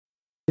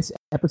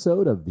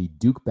Episode of the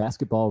Duke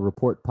Basketball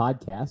Report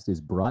podcast is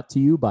brought to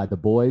you by the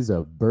boys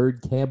of Bird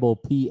Campbell,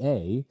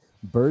 PA.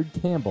 Bird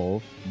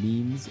Campbell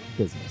means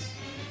business.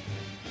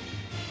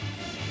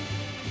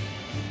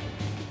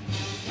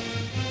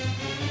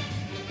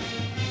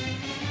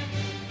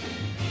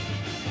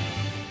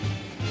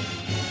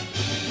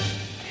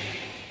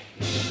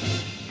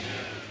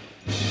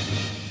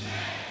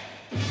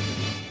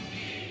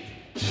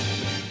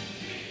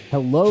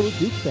 Hello,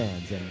 Duke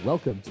fans, and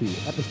welcome to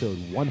episode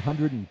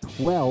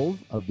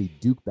 112 of the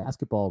Duke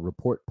Basketball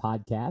Report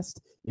podcast.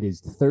 It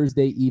is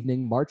Thursday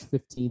evening, March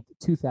 15th,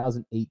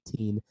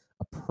 2018,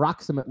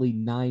 approximately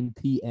 9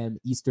 p.m.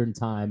 Eastern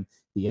Time.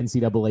 The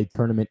NCAA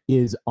tournament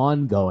is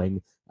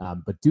ongoing,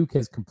 but Duke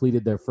has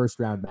completed their first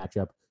round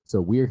matchup,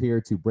 so we're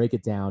here to break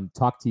it down,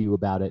 talk to you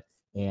about it,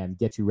 and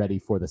get you ready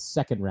for the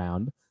second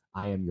round.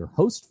 I am your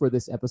host for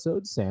this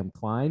episode, Sam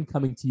Klein,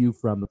 coming to you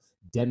from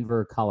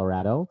Denver,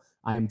 Colorado.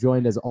 I am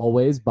joined, as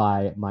always,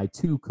 by my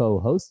two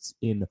co-hosts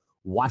in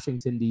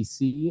Washington,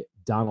 D.C.,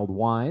 Donald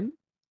Wine.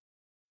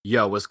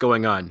 Yo, what's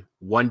going on?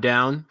 1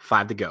 down,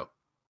 5 to go.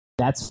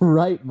 That's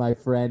right, my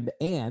friend.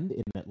 And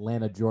in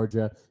Atlanta,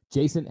 Georgia,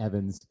 Jason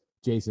Evans.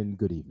 Jason,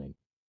 good evening.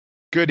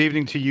 Good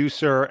evening to you,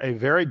 sir. A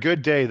very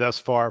good day thus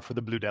far for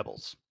the Blue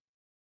Devils.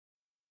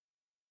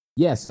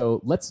 Yeah,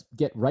 so let's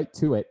get right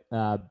to it.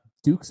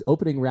 Duke's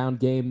opening round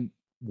game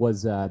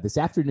was this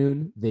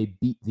afternoon. They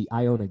beat the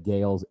Iona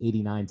Gales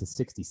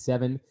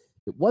 89-67.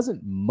 It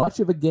wasn't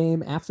much of a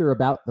game after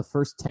about the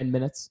first 10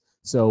 minutes,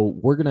 so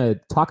we're going to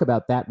talk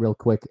about that real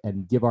quick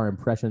and give our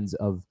impressions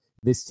of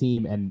this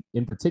team, and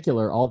in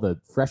particular, all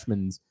the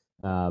freshmen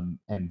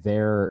and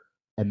their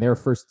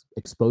first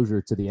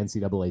exposure to the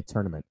NCAA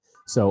tournament.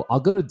 So I'll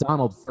go to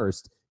Donald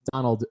first.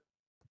 Donald,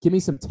 give me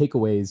some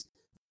takeaways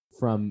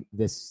from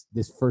this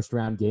first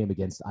round game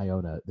against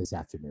Iona this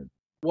afternoon.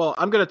 Well,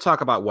 I'm going to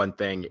talk about one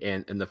thing,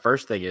 and the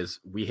first thing is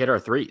we hit our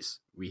threes.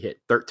 We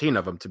hit 13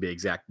 of them, to be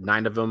exact,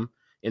 9 of them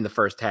in the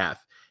first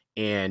half.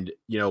 And,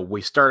 you know,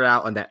 we started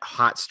out on that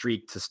hot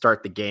streak to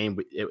start the game.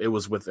 It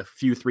was with a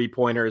few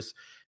three-pointers.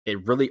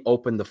 It really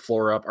opened the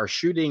floor up. Our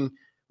shooting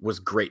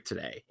was great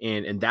today,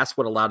 and that's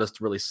what allowed us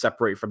to really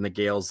separate from the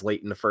Gales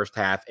late in the first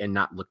half and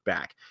not look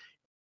back.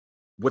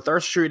 With our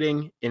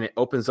shooting, and it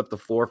opens up the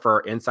floor for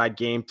our inside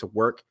game to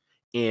work,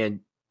 and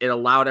it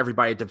allowed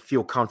everybody to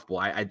feel comfortable.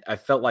 I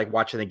felt like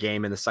watching the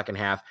game in the second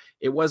half.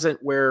 It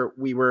wasn't where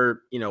we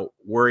were,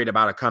 worried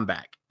about a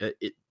comeback.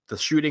 The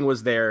shooting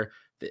was there,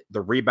 the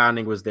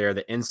rebounding was there,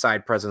 the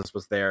inside presence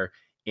was there,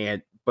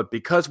 but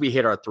because we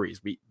hit our threes,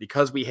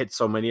 because we hit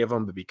so many of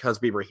them, but because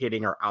we were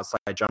hitting our outside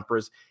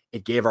jumpers,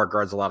 it gave our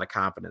guards a lot of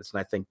confidence, and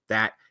I think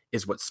that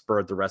is what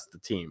spurred the rest of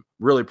the team.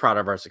 Really proud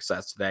of our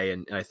success today,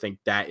 and I think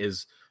that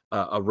is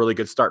a really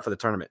good start for the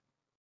tournament.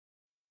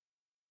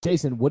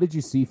 Jason, what did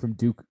you see from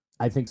Duke?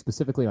 I think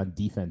specifically on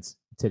defense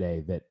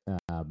today that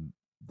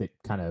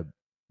kind of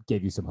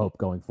gave you some hope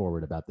going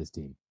forward about this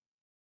team.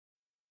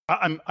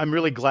 I'm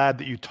really glad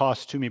that you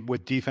tossed to me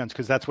with defense,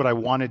 because that's what I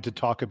wanted to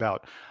talk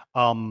about.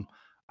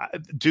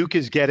 Duke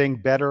is getting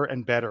better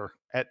and better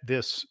at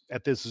this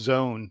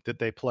zone that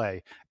they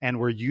play, and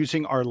we're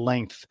using our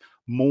length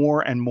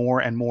more and more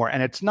and more.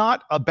 And it's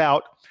not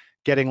about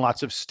getting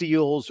lots of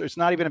steals. It's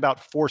not even about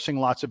forcing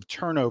lots of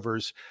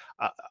turnovers.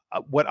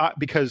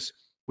 Because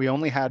we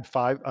only had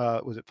 5,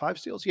 was it 5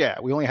 steals? Yeah,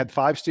 we only had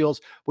 5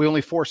 steals. We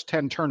only forced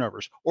 10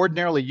 turnovers.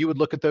 Ordinarily, you would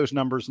look at those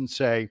numbers and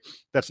say,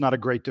 that's not a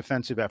great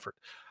defensive effort.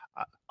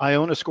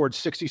 Iona scored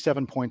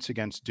 67 points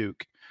against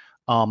Duke.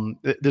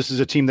 This is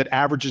a team that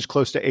averages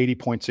close to 80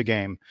 points a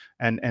game,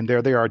 and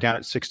there they are down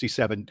at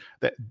 67.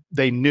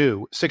 They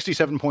knew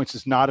 67 points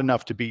is not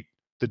enough to beat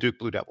the Duke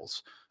Blue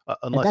Devils.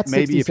 Unless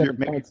maybe if you're...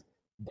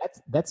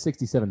 That's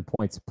 67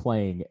 points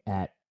playing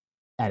at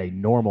a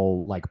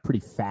normal, like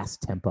pretty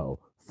fast tempo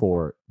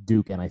for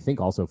Duke, and I think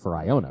also for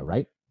Iona,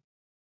 right?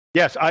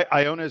 Yes,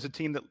 Iona is a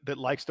team that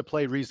likes to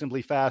play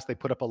reasonably fast. They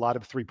put up a lot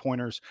of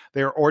three-pointers.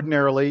 They're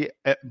ordinarily,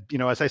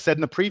 as I said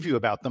in the preview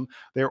about them,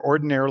 they're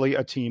ordinarily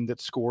a team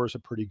that scores a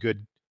pretty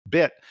good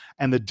bit.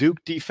 And the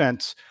Duke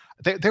defense,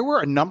 there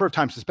were a number of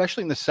times,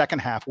 especially in the second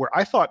half, where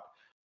I thought,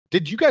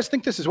 did you guys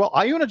think this as well?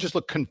 Iona just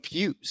looked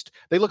confused.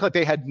 They looked like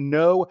they had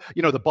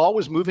the ball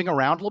was moving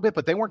around a little bit,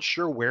 but they weren't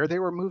sure where they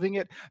were moving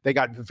it. They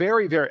got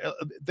very, very,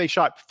 they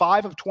shot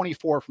 5 of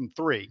 24 from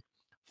 3,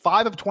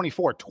 5 of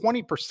 24,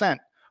 20%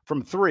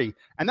 from 3.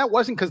 And that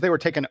wasn't because they were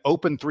taking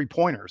open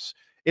three-pointers.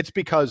 It's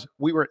because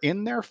we were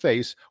in their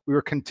face. We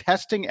were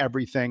contesting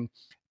everything.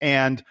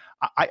 And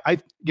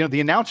the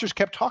announcers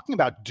kept talking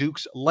about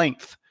Duke's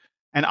length.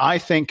 And I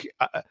think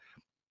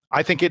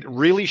it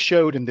really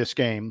showed in this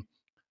game.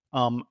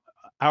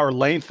 Our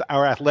length,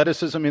 our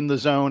athleticism in the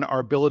zone, our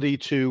ability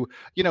to,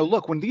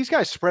 look, when these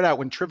guys spread out,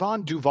 when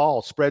Trevon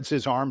Duval spreads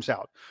his arms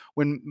out,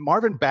 when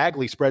Marvin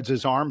Bagley spreads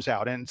his arms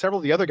out, and several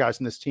of the other guys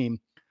in this team,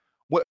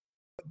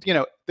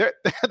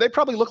 they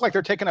probably look like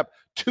they're taking up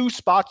 2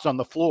 spots on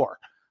the floor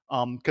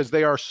because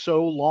they are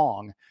so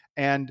long.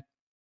 And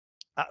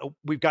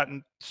we've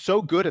gotten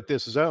so good at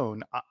this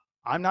zone.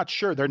 I'm not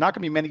sure. There are not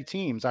going to be many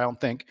teams, I don't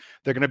think,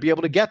 they're going to be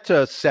able to get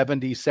to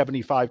 70,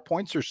 75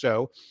 points or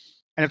so.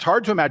 And it's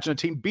hard to imagine a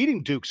team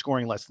beating Duke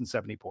scoring less than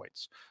 70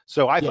 points.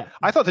 So I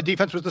thought the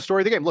defense was the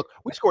story of the game. Look,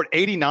 we scored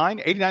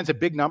 89. 89 is a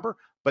big number,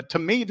 but to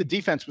me, the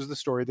defense was the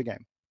story of the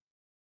game.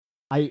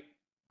 I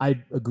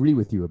agree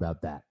with you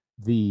about that.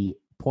 The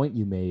point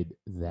you made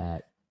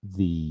that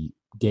the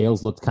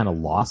Gales looked kind of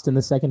lost in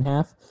the second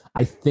half,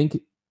 I think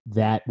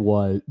that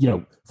was,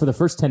 for the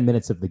first 10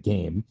 minutes of the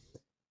game,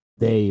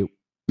 they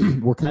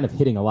were kind of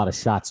hitting a lot of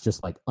shots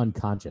just like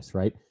unconscious,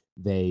 right?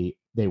 They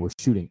were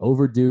shooting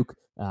over Duke.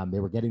 They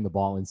were getting the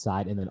ball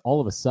inside, and then all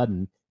of a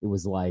sudden it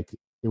was like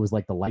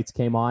the lights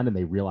came on and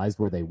they realized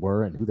where they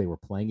were and who they were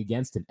playing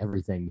against, and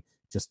everything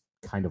just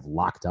kind of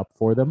locked up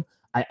for them.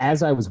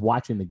 As I was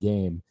watching the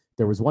game,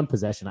 there was one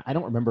possession. I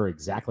don't remember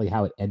exactly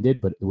how it ended,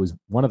 but it was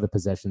one of the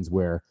possessions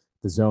where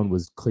the zone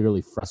was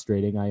clearly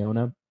frustrating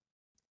Iona.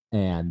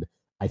 And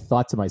I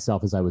thought to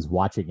myself as I was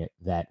watching it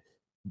that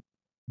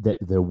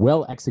the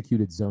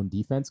well-executed zone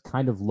defense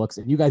kind of looks,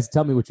 and you guys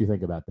tell me what you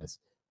think about this,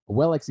 a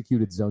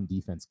well-executed zone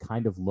defense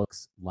kind of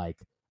looks like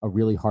a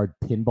really hard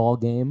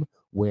pinball game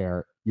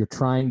where you're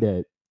trying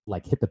to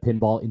like hit the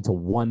pinball into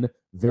one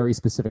very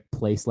specific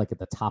place, like at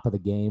the top of the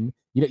game.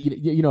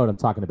 You know what I'm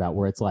talking about,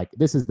 where it's like,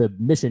 this is the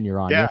mission you're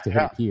on. You have to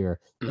hit it here.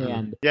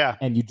 And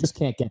you just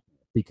can't get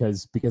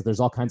because there's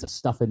all kinds of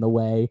stuff in the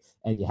way,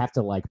 and you have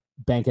to like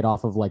bank it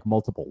off of like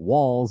multiple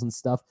walls and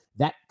stuff.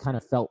 That kind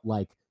of felt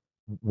like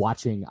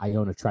watching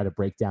Iona try to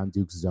break down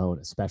Duke's zone,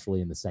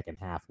 especially in the second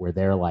half, where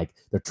they're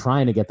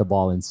trying to get the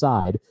ball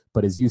inside.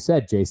 But as you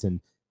said,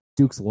 Jason,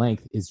 Duke's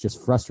length is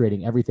just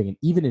frustrating everything. And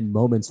even in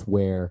moments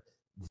where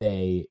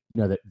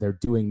that they're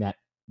doing that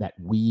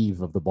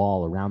weave of the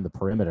ball around the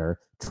perimeter,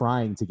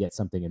 trying to get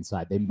something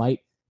inside, they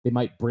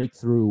might break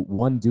through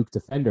one Duke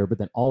defender, but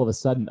then all of a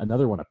sudden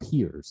another one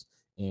appears,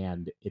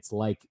 and it's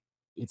like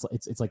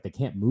they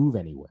can't move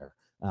anywhere.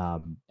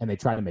 And they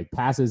try to make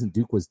passes, and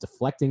Duke was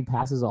deflecting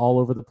passes all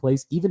over the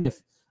place. Even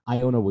if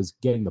Iona was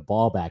getting the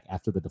ball back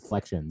after the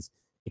deflections,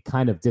 it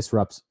kind of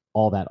disrupts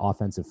all that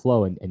offensive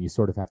flow, and you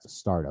sort of have to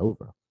start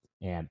over.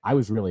 And I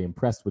was really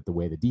impressed with the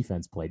way the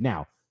defense played.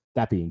 Now,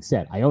 that being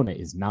said, Iona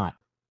is not,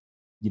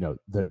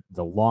 the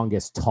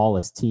longest,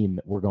 tallest team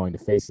that we're going to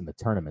face in the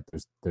tournament.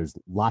 There's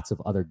lots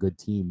of other good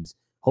teams,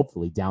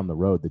 hopefully down the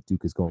road, that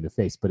Duke is going to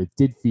face. But it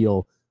did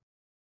feel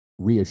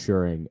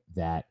reassuring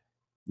that,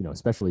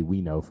 especially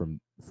we know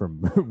from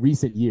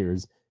recent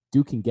years,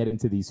 Duke can get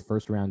into these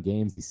first round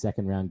games, these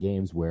second round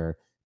games where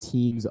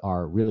teams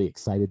are really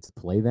excited to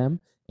play them,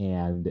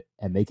 and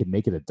they can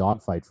make it a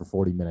dogfight for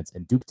 40 minutes.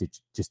 And Duke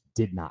just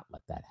did not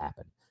let that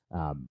happen.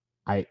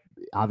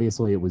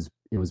 Obviously it was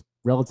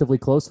relatively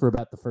close for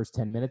about the first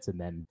 10 minutes, and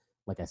then,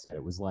 like I said,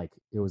 it was like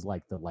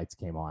the lights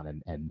came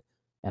on, and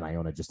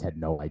Iona just had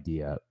no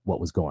idea what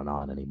was going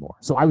on anymore.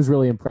 So I was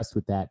really impressed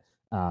with that.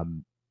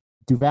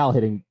 Duval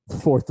hitting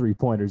 4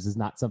 3-pointers is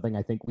not something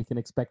I think we can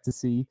expect to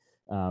see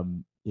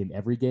in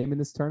every game in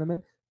this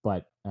tournament,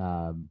 but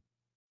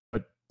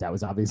that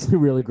was obviously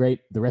really great.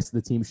 The rest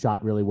of the team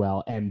shot really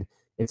well, and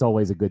it's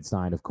always a good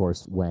sign, of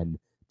course, when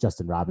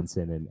Justin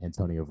Robinson and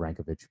Antonio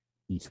Vrankovic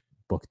each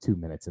book 2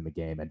 minutes in the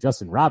game. And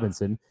Justin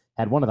Robinson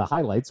had one of the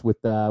highlights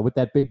with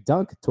that big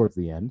dunk towards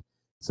the end,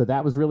 so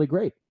that was really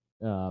great.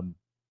 I'll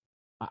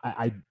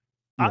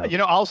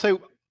say,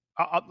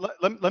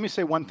 let me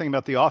say one thing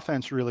about the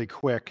offense really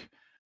quick.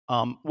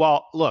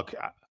 Well, look,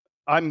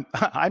 I'm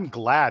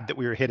glad that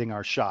we were hitting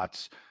our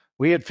shots.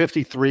 We had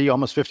 53,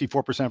 almost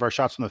 54% of our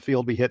shots from the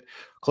field. We hit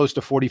close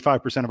to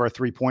 45% of our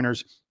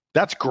 3-pointers.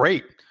 That's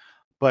great.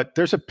 But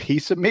there's a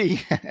piece of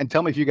me, and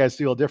tell me if you guys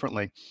feel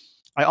differently,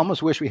 I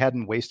almost wish we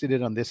hadn't wasted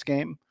it on this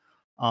game.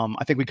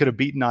 I think we could have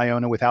beaten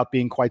Iona without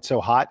being quite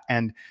so hot.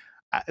 And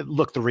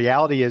look, the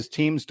reality is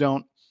teams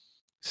don't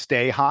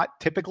stay hot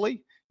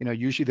typically.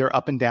 Usually they're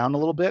up and down a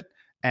little bit.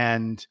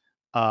 And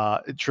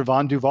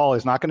Trevon Duval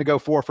is not going to go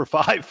 4 for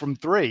 5 from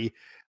 3,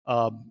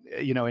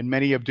 in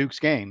many of Duke's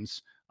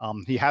games.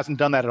 He hasn't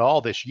done that at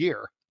all this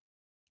year.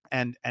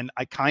 And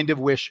I kind of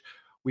wish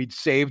we'd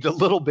saved a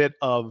little bit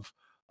of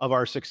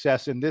our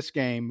success in this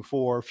game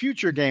for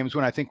future games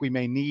when I think we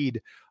may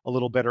need a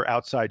little better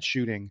outside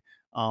shooting.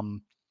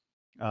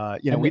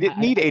 We didn't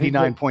need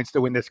 89 points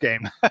to win this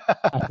game.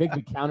 I think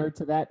the counter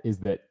to that is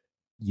that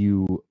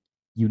you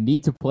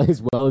need to play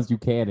as well as you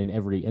can in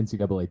every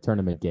NCAA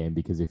tournament game,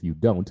 because if you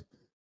don't,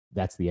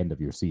 that's the end of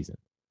your season.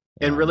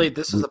 And really,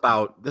 this is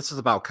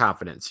about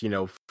confidence.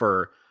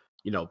 For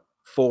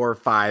 4 or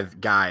 5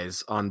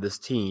 guys on this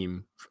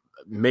team,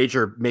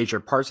 major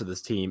parts of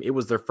this team, it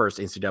was their first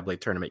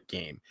NCAA tournament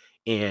game,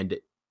 and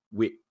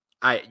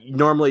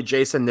normally,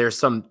 Jason, there's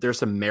some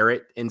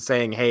merit in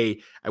saying,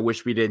 hey, I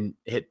wish we didn't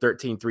hit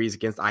 13 threes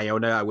against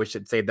Iona. I wish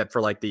I'd saved that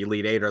for like the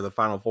Elite Eight or the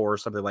Final Four or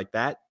something like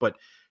that. But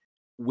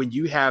when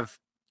you have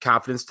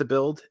confidence to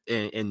build,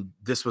 and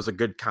this was a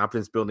good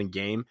confidence building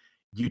game,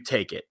 you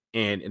take it.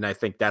 And I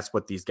think that's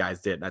what these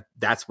guys did.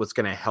 That's what's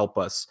going to help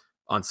us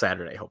on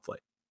Saturday, hopefully.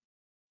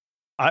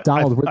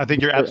 Donald, I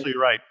think you're absolutely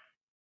right.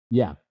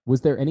 Yeah.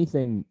 Was there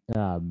anything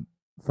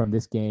from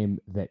this game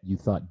that you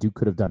thought Duke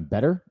could have done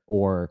better,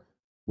 or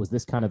was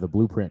this kind of the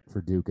blueprint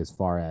for Duke as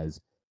far as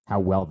how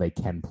well they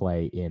can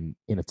play in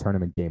a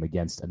tournament game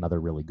against another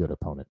really good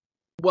opponent?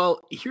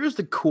 Well, here's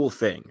the cool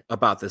thing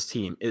about this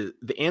team is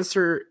the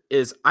answer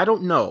is I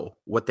don't know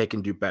what they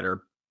can do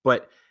better,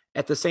 but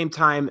at the same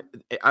time,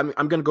 I'm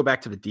going to go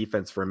back to the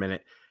defense for a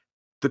minute.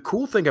 The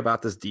cool thing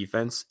about this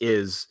defense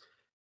is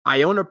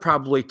Iona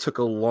probably took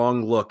a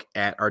long look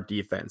at our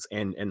defense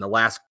and in the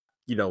last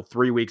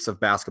 3 weeks of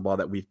basketball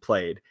that we've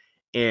played,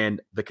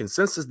 and the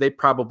consensus they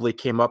probably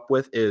came up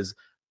with is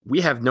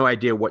we have no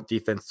idea what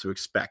defense to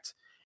expect.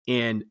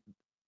 And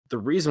the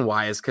reason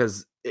why is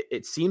because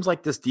it seems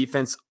like this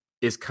defense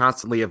is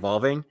constantly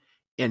evolving,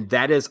 and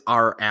that is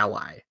our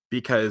ally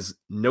because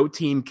no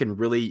team can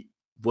really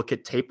look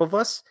at tape of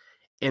us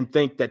and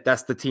think that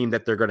that's the team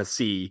that they're going to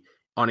see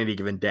on any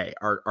given day.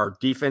 Our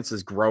defense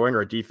is growing,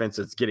 our defense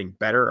is getting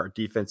better, our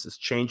defense is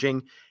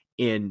changing.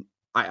 And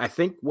I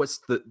think what's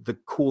the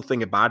cool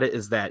thing about it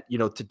is that,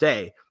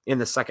 today in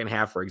the second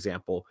half, for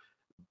example,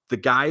 the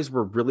guys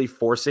were really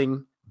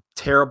forcing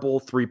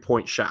terrible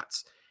 3-point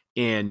shots,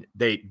 and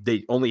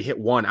they only hit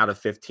 1 out of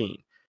 15.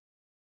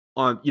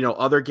 On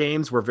other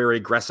games, we're very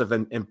aggressive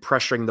and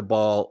pressuring the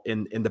ball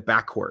in the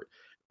backcourt.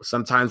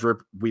 Sometimes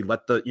we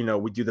let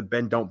we do the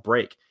bend don't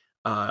break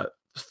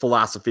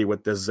philosophy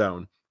with this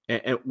zone.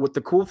 And what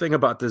the cool thing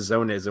about this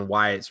zone is, and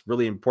why it's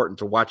really important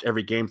to watch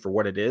every game for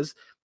what it is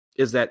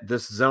that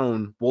this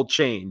zone will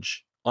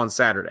change on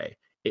Saturday.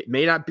 It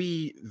may not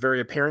be very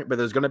apparent, but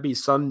there's going to be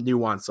some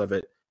nuance of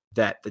it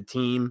that the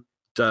team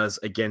does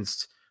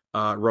against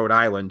Rhode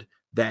Island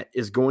that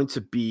is going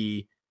to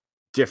be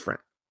different.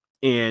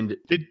 And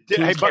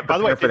by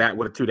the way, for that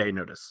with a 2-day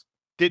notice.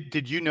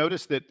 Did you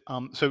notice that?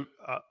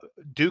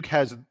 Duke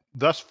has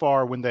thus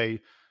far when they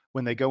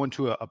go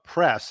into a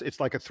press, it's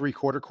like a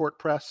 3/4 court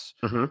press,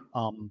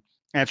 and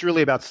it's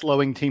really about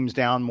slowing teams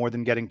down more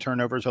than getting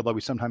turnovers. Although we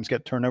sometimes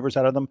get turnovers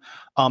out of them.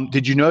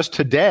 Did you notice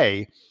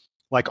today,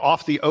 like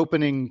off the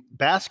opening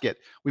basket,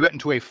 we went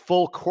into a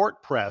full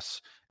court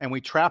press and we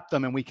trapped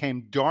them and we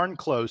came darn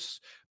close.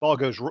 Ball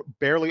goes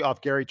barely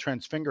off Gary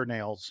Trent's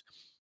fingernails.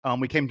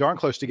 We came darn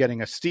close to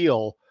getting a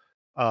steal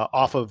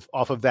off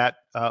of that.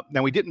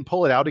 Now we didn't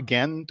pull it out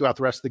again throughout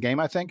the rest of the game,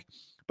 I think.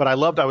 But I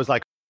was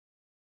like,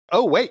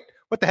 oh wait,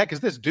 what the heck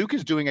is this? Duke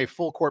is doing a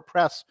full court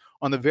press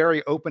on the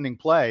very opening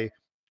play.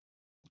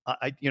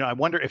 I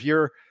wonder if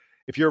you're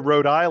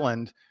Rhode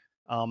Island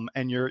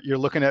and you're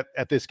looking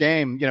at this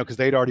game, because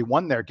they'd already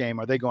won their game.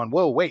 Are they going,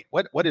 whoa, wait,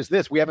 what is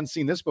this? We haven't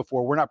seen this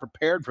before. We're not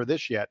prepared for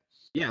this yet.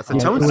 Yeah, it's a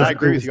tone. I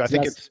agree with you. I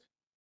think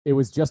it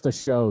was just a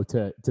show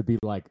to be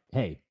like,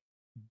 hey,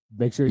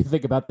 make sure you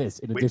think about this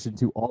in addition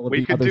to all of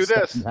the other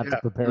stuff you have to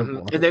prepare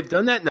for. And they've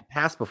done that in the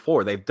past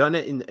before. They've done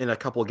it in a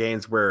couple of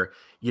games where,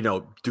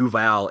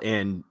 Duval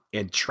and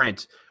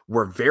Trent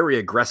were very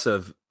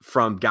aggressive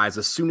from guys.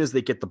 As soon as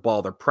they get the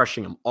ball, they're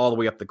pressuring them all the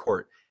way up the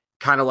court.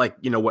 Kind of like,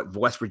 what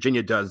West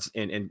Virginia does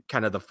in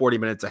kind of the 40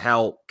 minutes of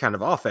hell kind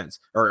of offense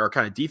or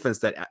kind of defense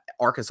that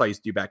Arkansas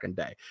used to do back in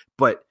the day.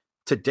 But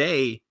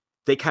today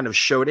they kind of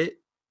showed it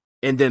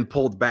and then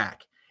pulled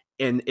back.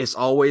 And it's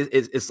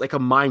like a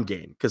mind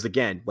game. Because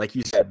again, like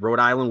you said, Rhode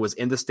Island was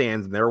in the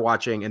stands and they're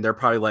watching and they're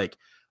probably like,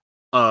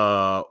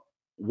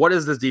 what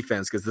is this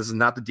defense? Because this is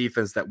not the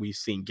defense that we've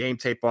seen game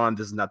tape on.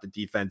 This is not the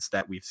defense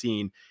that we've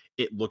seen.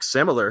 It looks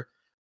similar,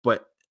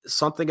 but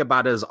something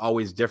about it is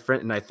always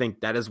different. And I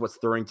think that is what's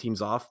throwing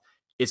teams off.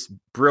 It's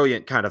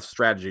brilliant kind of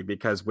strategy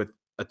because with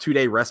a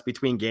 2-day rest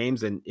between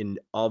games and in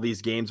all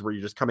these games where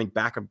you're just coming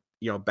back,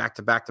 back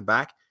to back to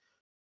back,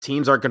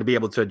 teams aren't going to be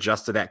able to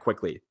adjust to that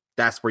quickly.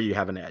 That's where you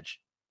have an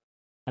edge.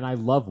 And I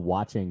love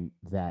watching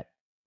that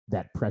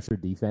pressure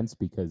defense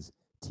because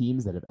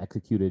teams that have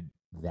executed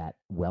that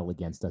well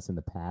against us in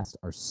the past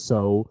are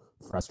so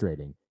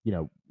frustrating.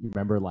 You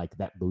remember like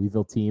that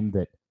Louisville team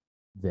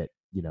that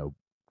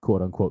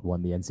quote unquote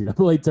won the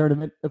NCAA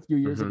tournament a few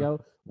years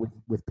ago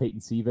with Peyton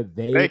Siva.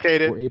 They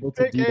were able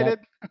to do that.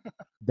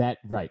 That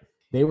right.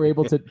 They were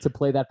able to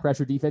play that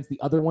pressure defense. The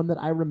other one that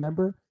I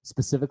remember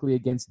specifically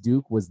against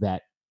Duke was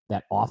that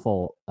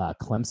awful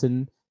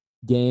Clemson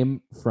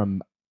game from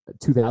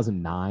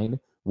 2009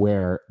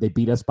 where they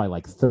beat us by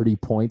like 30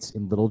 points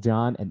in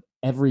Littlejohn, and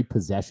every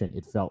possession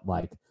it felt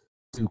like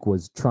Duke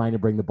was trying to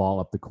bring the ball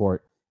up the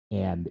court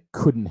and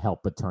couldn't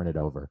help but turn it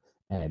over.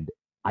 And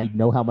I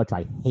know how much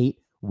I hate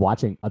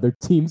watching other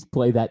teams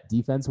play that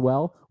defense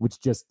well,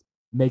 which just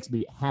makes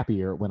me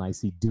happier when I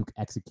see Duke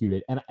execute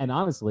it. And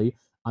honestly,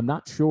 I'm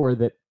not sure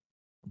that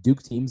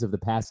Duke teams of the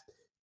past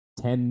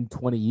 10,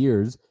 20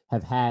 years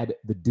have had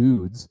the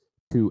dudes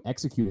to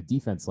execute a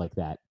defense like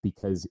that,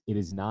 because it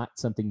is not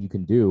something you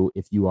can do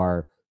if you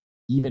are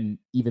even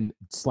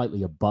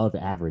slightly above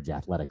average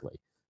athletically.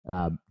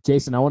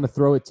 Jason, I want to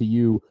throw it to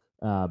you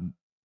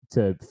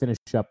to finish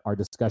up our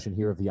discussion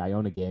here of the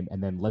Iona game,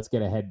 and then let's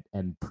get ahead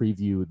and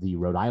preview the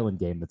Rhode Island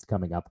game that's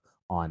coming up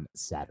on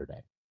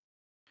Saturday.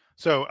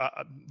 So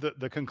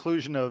the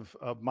conclusion of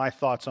my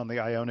thoughts on the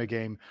Iona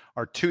game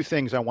are two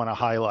things I want to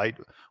highlight.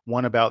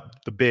 One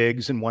about the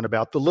bigs and one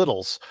about the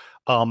littles.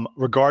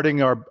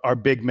 Regarding our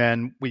big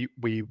men, we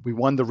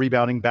won the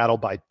rebounding battle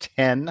by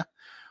 10.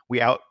 We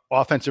out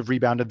offensive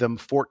rebounded them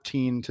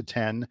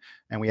 14-10,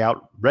 and we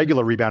out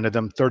regular rebounded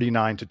them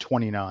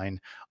 39-29.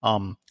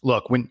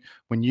 Look,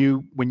 when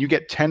you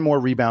get 10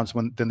 more rebounds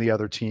than the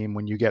other team,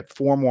 when you get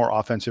 4 more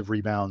offensive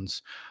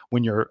rebounds,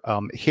 when you're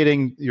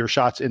hitting your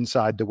shots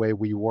inside the way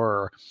we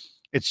were,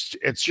 it's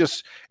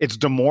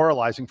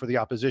demoralizing for the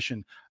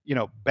opposition. You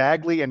know,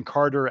 Bagley and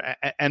Carter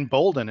and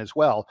Bolden as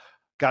well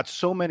got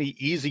so many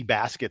easy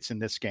baskets in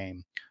this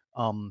game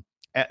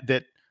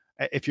that.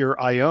 If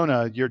you're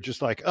Iona, you're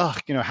just like,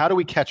 how do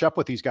we catch up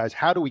with these guys?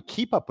 How do we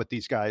keep up with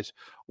these guys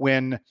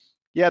when,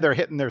 they're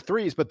hitting their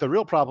threes, but the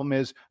real problem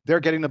is they're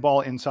getting the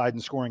ball inside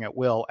and scoring at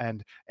will.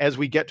 And as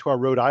we get to our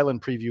Rhode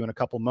Island preview in a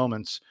couple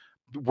moments,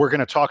 we're going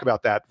to talk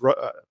about that.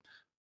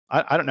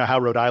 I don't know how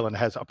Rhode Island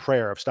has a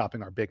prayer of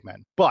stopping our big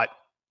men. But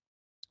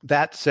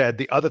that said,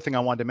 the other thing I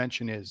wanted to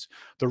mention is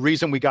the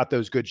reason we got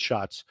those good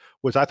shots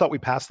was I thought we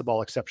passed the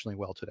ball exceptionally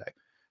well today.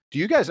 Do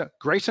you guys,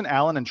 Grayson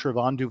Allen and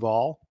Trevon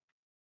Duval,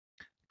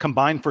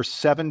 combined for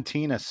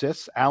 17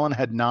 assists? Allen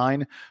had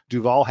 9,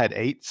 Duval had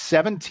 8.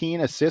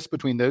 17 assists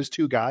between those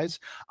two guys.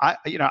 I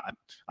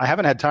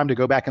haven't had time to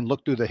go back and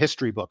look through the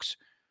history books,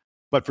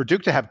 but for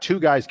Duke to have 2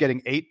 guys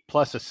getting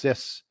 8+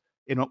 assists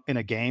in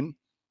a game,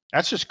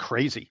 that's just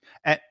crazy.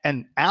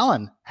 And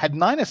Allen had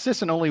 9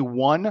 assists and only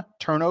 1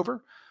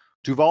 turnover.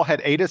 Duval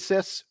had 8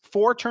 assists,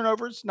 4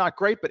 turnovers. Not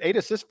great, but 8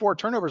 assists, 4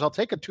 turnovers. I'll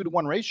take a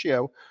 2-to-1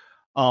 ratio.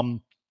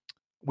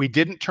 We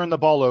didn't turn the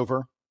ball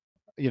over.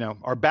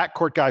 Our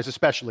backcourt guys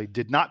especially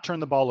did not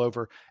turn the ball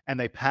over, and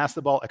they passed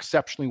the ball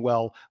exceptionally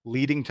well,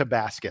 leading to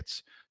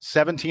baskets.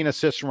 17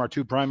 assists from our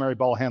 2 primary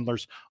ball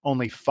handlers,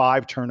 only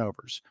 5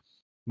 turnovers.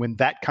 When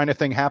that kind of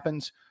thing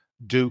happens,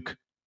 Duke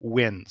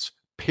wins.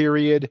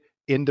 Period.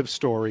 End of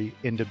story.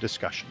 End of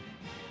discussion.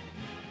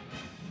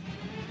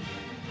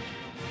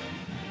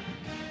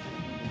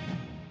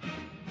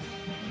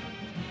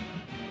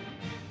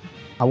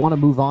 I want to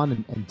move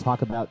on and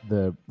talk about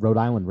the Rhode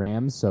Island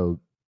Rams. So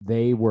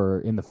they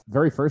were in the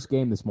very first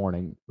game this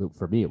morning.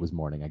 For me, it was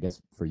morning. I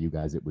guess for you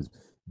guys, it was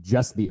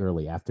just the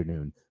early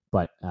afternoon.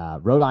 But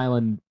Rhode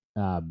Island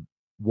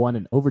won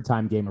an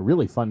overtime game, a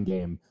really fun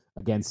game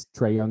against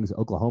Trae Young's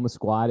Oklahoma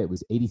squad. It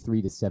was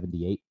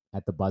 83-78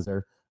 at the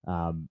buzzer.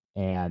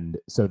 And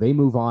so they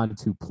move on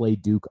to play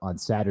Duke on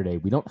Saturday.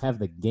 We don't have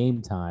the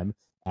game time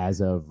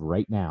as of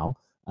right now.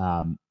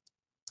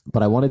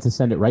 But I wanted to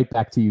send it right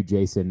back to you,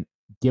 Jason.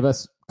 Give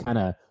us kind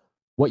of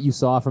what you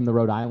saw from the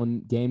Rhode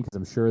Island game, because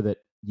I'm sure that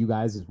you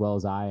guys, as well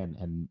as I,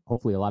 and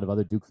hopefully a lot of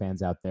other Duke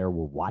fans out there,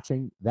 were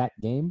watching that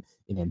game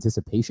in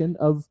anticipation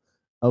of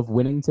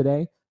winning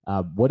today.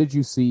 What did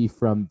you see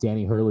from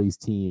Danny Hurley's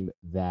team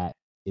that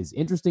is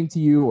interesting to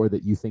you, or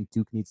that you think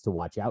Duke needs to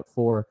watch out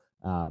for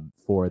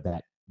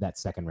that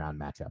second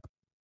round matchup?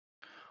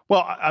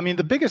 Well, I mean,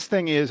 the biggest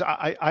thing is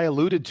I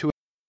alluded to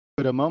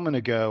it a moment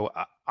ago.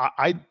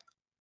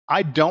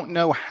 I don't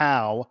know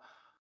how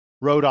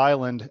Rhode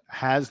Island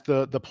has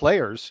the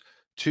players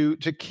to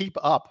keep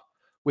up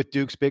with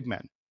Duke's big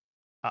men.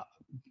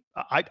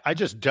 I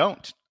just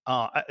don't.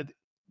 I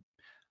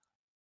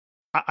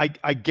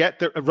get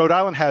that Rhode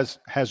Island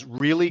has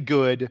really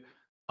good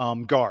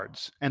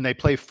guards, and they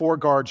play 4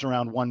 guards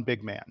around 1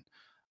 big man.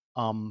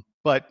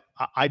 But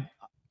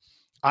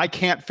I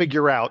can't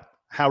figure out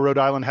how Rhode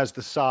Island has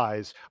the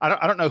size.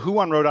 I don't know who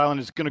on Rhode Island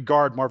is going to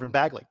guard Marvin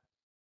Bagley.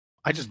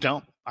 I just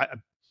don't. I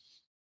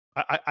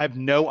have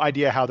no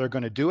idea how they're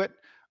going to do it.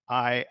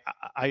 I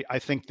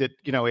think that,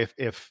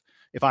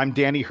 if I'm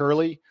Danny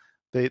Hurley,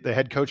 the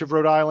head coach of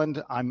Rhode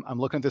Island, I'm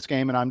looking at this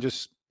game and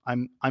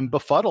I'm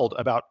befuddled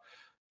about,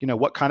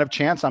 what kind of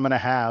chance I'm going to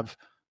have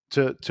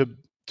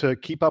to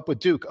keep up with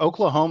Duke.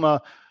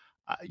 Oklahoma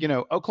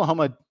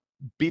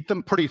beat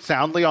them pretty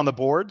soundly on the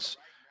boards,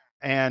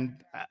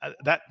 and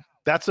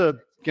that's going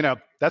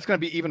to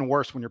be even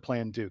worse when you're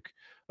playing Duke.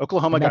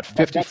 Oklahoma got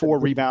 54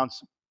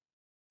 rebounds.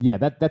 Yeah,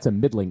 that's a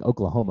middling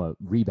Oklahoma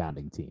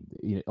rebounding team.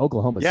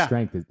 Oklahoma's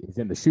strength is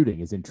in the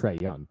shooting, is in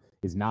Trae Young,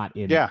 is not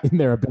in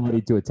their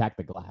ability to attack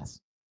the glass.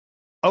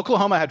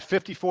 Oklahoma had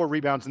 54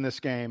 rebounds in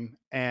this game,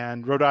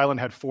 and Rhode Island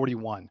had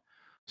 41.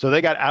 So they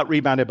got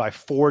out-rebounded by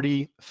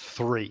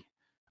 43.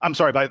 I'm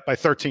sorry, by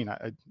 13.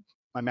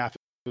 My math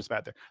was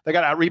bad there. They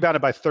got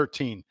out-rebounded by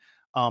 13.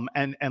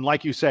 And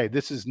like you say,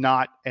 this is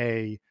not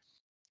a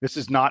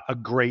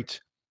great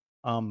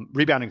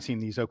rebounding team,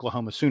 these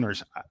Oklahoma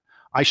Sooners.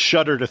 I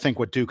shudder to think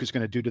what Duke is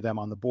going to do to them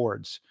on the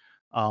boards.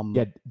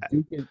 Duke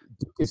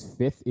is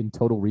 5th in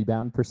total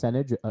rebound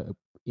percentage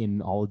in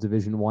all of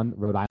Division I.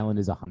 Rhode Island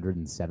is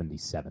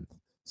 177th.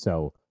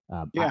 So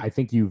I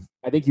think you've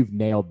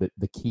nailed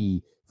the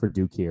key for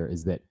Duke here,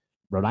 is that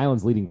Rhode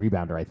Island's leading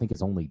rebounder, I think,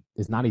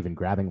 is not even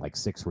grabbing like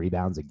 6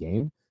 rebounds a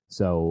game.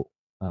 So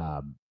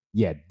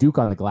Duke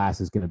on the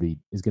glass is going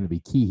to be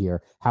key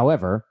here.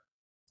 However,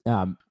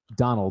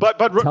 Donald. But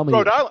tell me,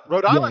 Rhode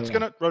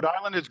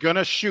Island is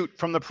gonna shoot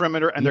from the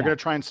perimeter, and they're gonna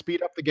try and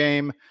speed up the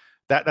game.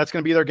 That's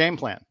gonna be their game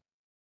plan.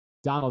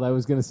 Donald, I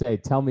was gonna say,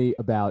 tell me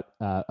about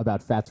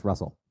Fats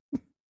Russell.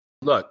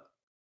 Look,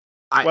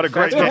 What a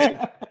great game!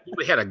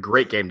 He had a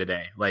great game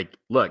today. Like,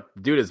 look,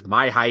 dude is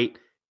my height.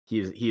 He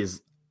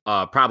is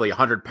probably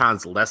 100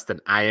 pounds less than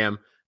I am.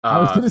 I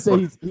was gonna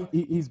say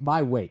he's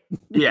my weight.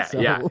 Yeah,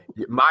 yeah,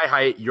 my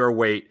height, your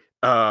weight.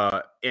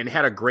 And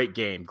had a great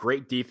game.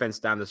 Great defense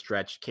down the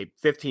stretch. Kept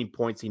 15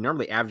 points. He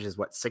normally averages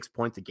 6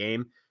 points a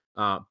game.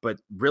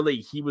 But really,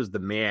 he was the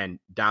man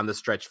down the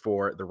stretch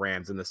for the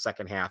Rams in the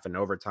second half and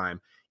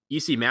overtime.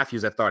 E.C.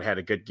 Matthews, I thought, had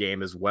a good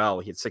game as well.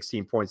 He had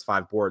 16 points,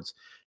 5 boards.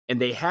 And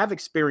they have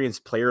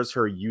experienced players who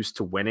are used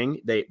to winning.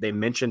 They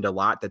mentioned a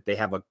lot that they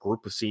have a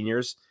group of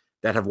seniors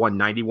that have won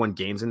 91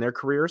 games in their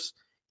careers,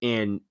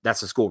 and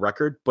that's a school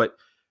record. But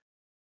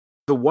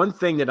the one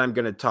thing that I'm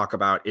going to talk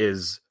about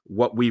is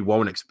what we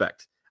won't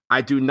expect.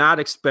 I do not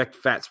expect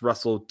Fats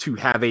Russell to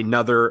have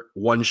another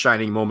one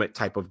shining moment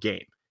type of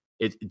game.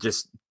 It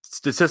just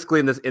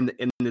statistically in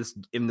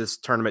this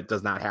tournament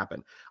does not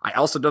happen. I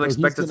also don't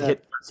expect us to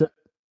hit. So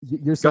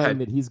you're saying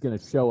that he's going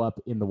to show up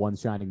in the one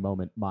shining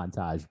moment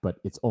montage, but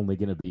it's only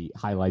going to be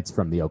highlights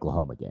from the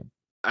Oklahoma game.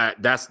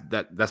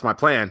 That's my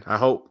plan. I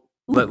hope.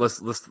 Let's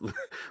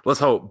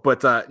hope.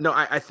 But no,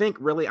 I think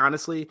really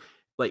honestly,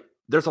 like,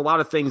 there's a lot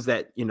of things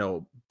that,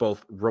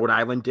 both Rhode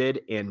Island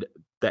did and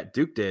that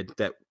Duke did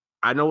that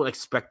I don't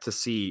expect to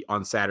see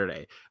on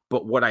Saturday.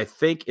 But what I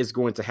think is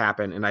going to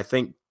happen, and I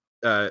think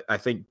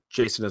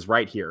Jason is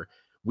right here,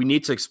 we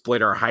need to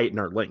exploit our height and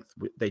our length.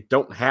 They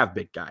don't have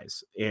big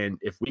guys. And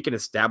if we can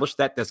establish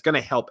that, that's going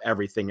to help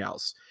everything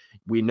else.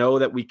 We know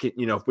that we can,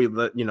 if we,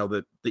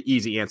 the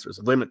easy answers,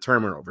 limit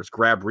turnovers,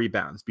 grab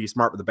rebounds, be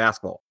smart with the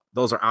basketball.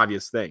 Those are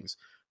obvious things.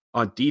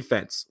 On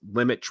defense,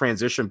 limit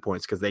transition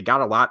points, because they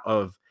got a lot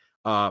of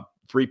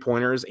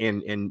 3-pointers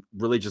and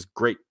really just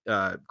great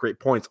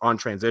points on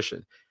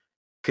transition.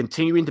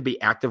 Continuing to be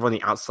active on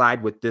the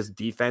outside with this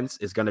defense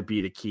is going to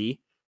be the key,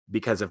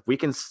 because if we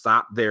can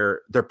stop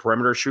their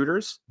perimeter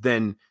shooters,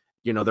 then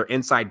their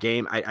inside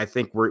game, I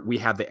think we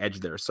have the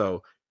edge there.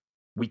 So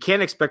we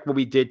can't expect what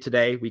we did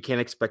today. We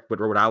can't expect what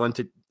Rhode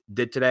Island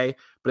did today.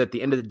 But at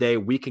the end of the day,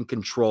 we can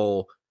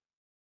control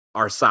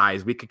our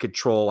size. We can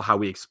control how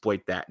we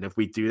exploit that. And if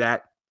we do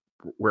that,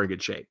 we're in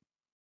good shape.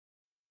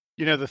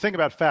 The thing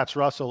about Fats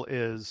Russell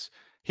is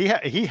he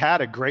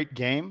had a great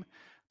game,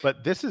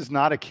 but this is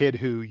not a kid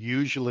who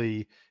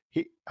usually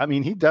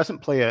he doesn't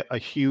play a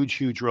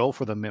huge role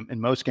for them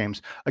in most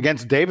games.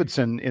 Against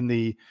Davidson in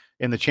the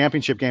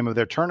championship game of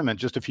their tournament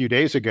just a few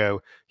days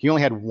ago, he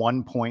only had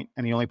 1 point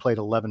and he only played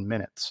 11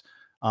 minutes.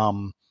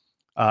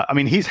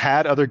 He's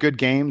had other good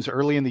games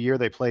early in the year.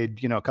 They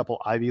played, a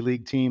couple Ivy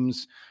League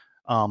teams.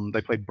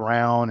 They played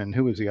Brown, and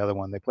who was the other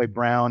one? They played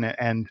Brown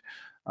and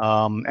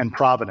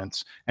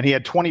Providence, and he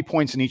had 20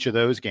 points in each of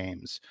those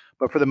games.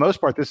 But for the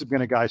most part, this has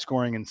been a guy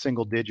scoring in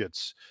single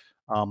digits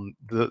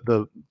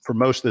for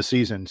most of the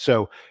season.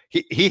 So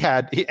he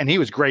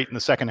was great in the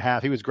second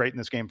half. He was great in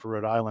this game for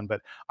Rhode Island, but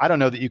I don't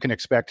know that you can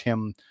expect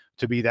him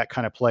to be that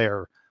kind of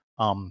player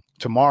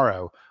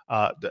tomorrow.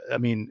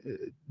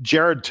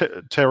 Jared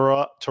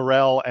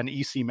Terrell and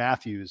E.C.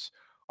 Matthews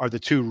are the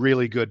two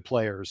really good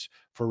players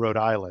for Rhode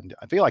Island.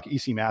 I feel like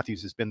E.C.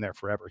 Matthews has been there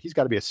forever. He's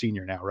got to be a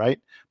senior now, right?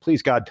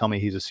 Please, God, tell me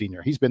he's a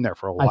senior. He's been there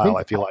for a while.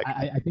 I feel like.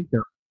 I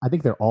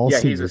think they're all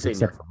seniors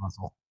except for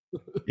Russell.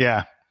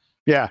 Yeah.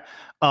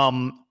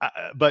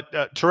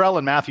 But Terrell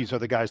and Matthews are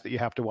the guys that you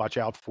have to watch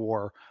out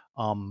for,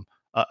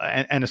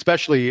 and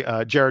especially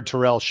Jared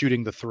Terrell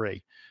shooting the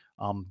three.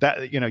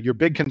 That your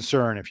big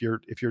concern if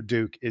you're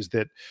Duke is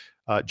that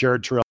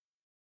Jared Terrell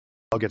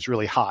gets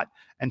really hot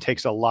and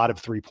takes a lot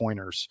of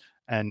 3-pointers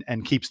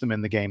and keeps them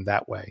in the game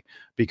that way,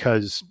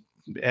 because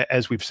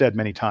as we've said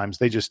many times,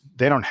 they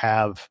don't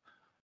have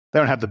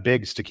the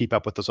bigs to keep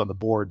up with us on the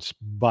boards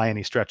by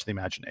any stretch of the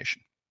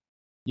imagination.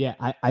 Yeah,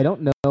 I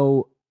don't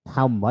know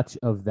how much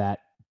of that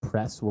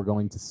press we're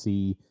going to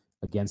see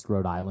against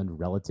Rhode Island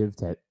relative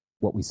to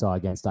what we saw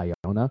against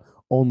Iona,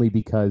 only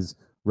because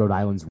Rhode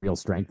Island's real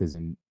strength is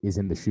in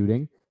the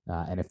shooting.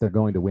 And if they're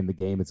going to win the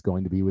game, it's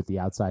going to be with the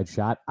outside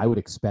shot. I would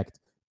expect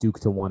Duke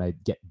to want to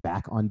get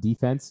back on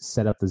defense,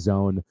 set up the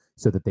zone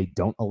so that they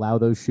don't allow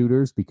those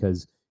shooters,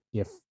 because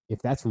if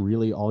that's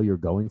really all you're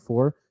going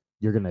for,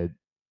 you're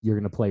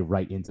gonna play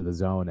right into the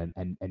zone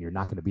and you're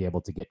not going to be able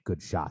to get good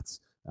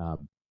shots.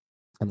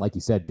 And like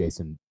you said,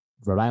 Jason,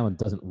 Rhode Island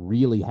doesn't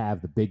really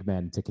have the big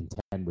men to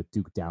contend with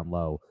Duke down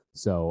low.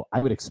 So I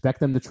would expect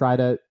them to try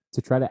to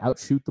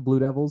outshoot the Blue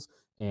Devils,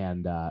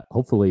 and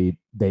hopefully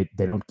they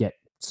don't get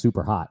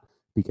super hot,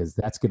 because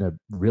that's going to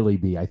really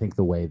be, I think,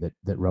 the way that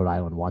Rhode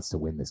Island wants to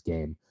win this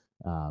game.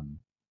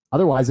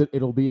 Otherwise,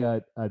 it'll be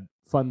a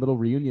fun little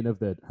reunion of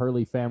the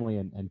Hurley family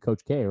and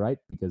Coach K, right?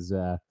 Because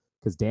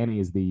Danny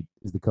is the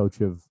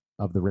coach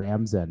of the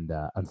Rams, and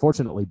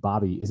unfortunately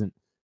Bobby isn't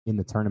in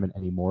the tournament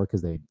anymore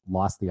because they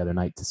lost the other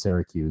night to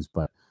Syracuse.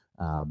 But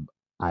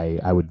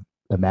I would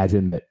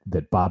imagine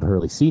that Bob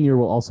Hurley Sr.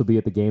 will also be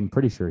at the game.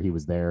 Pretty sure he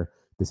was there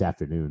this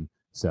afternoon.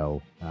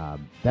 So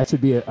that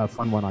should be a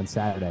fun one on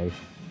Saturday.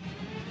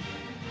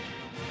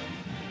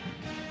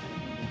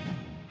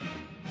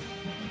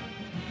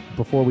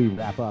 Before we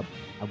wrap up,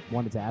 I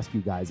wanted to ask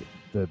you guys,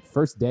 the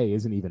first day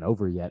isn't even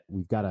over yet.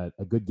 We've got a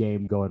good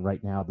game going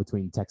right now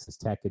between Texas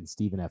Tech and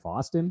Stephen F.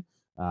 Austin.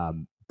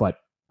 But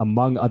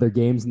among other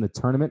games in the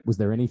tournament, was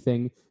there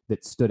anything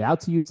that stood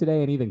out to you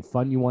today? Anything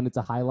fun you wanted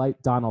to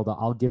highlight? Donald,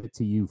 I'll give it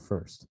to you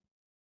first.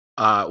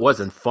 It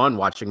wasn't fun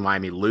watching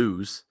Miami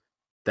lose.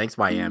 Thanks,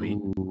 Miami.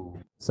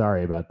 Ooh,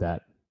 sorry about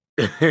that.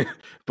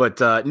 But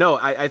no,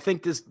 I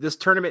think this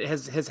tournament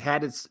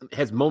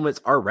has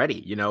moments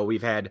already. You know,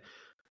 we've had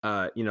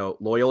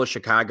Loyola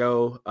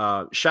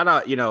Chicago. Shout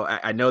out,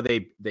 I know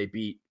they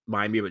beat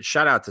Miami, but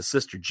shout out to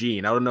Sister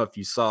Jean. I don't know if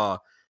you saw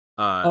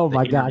oh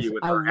my gosh,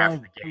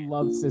 I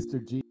love Sister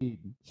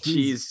Jean.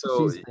 She's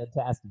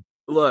fantastic.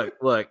 Look,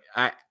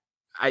 that's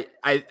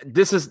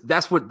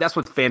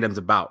what fandom's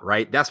about,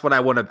 right? That's what I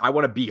want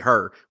to be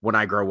her when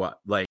I grow up.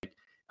 Like,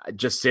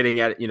 just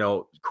sitting at,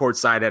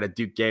 courtside at a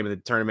Duke game in the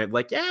tournament,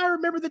 like, yeah, I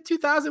remember the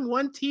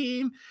 2001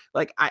 team.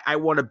 Like, I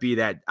want to be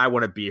that. I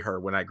want to be her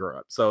when I grow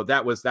up. So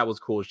that was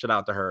cool. Shout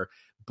out to her.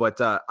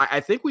 But I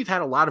think we've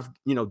had a lot of,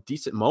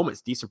 decent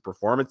moments, decent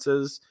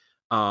performances.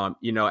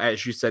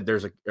 As you said,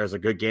 there's a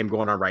good game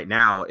going on right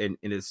now, and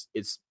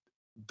it's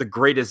the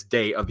greatest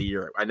day of the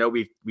year. I know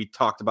we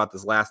talked about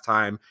this last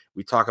time.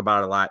 We talk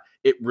about it a lot.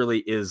 It really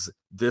is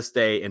this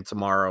day and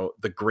tomorrow,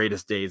 the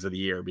greatest days of the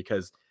year,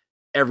 because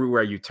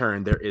everywhere you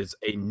turn, there is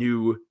a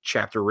new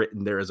chapter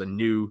written. There is a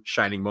new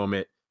shining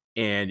moment,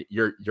 and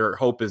your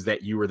hope is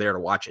that you were there to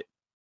watch it.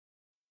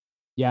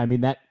 Yeah, I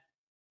mean,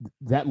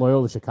 that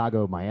Loyola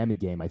Chicago Miami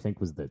game, I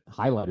think, was the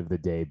highlight of the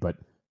day, but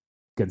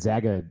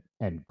Gonzaga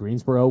and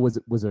Greensboro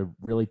was a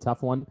really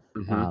tough one.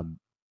 Mm-hmm.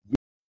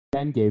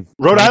 Gave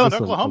Rhode Island,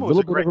 Oklahoma a was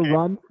little a great bit of a game.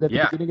 run at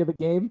the beginning of the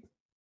game.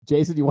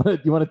 Jason, you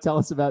want to tell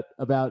us about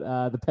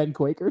the Penn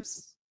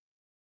Quakers?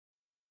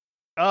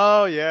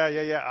 Oh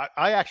yeah.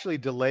 I actually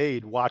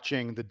delayed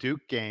watching the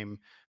Duke game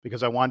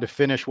because I wanted to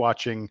finish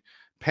watching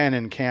Penn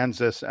and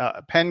Kansas.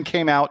 Penn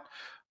came out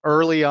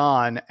early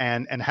on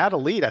and had a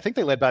lead. I think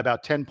they led by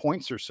about 10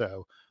 points or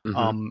so.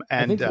 Mm-hmm.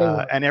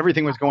 And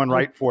everything was going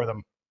right for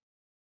them.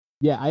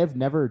 Yeah, I have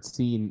never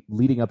seen,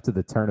 leading up to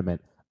the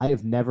tournament, I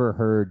have never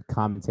heard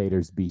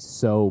commentators be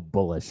so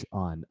bullish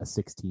on a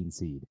 16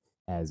 seed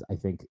as I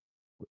think,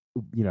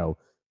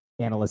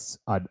 analysts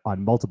on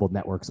multiple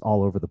networks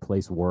all over the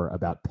place were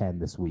about Penn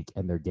this week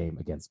and their game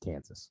against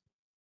Kansas.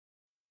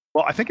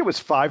 Well, I think it was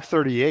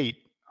 538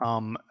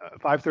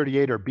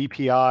 or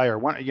BPI or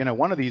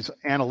one of these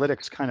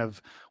analytics kind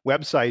of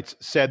websites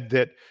said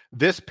that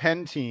this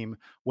Penn team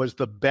was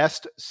the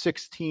best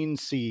 16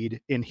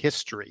 seed in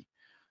history.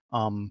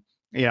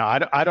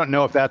 I don't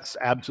know if that's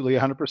absolutely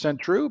 100%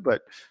 true,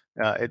 but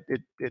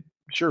it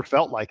sure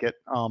felt like it.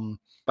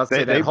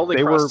 That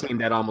Holy Cross team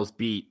that almost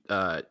beat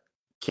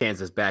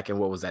Kansas back in,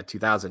 what was that,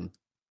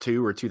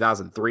 2002 or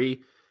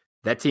 2003?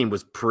 That team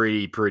was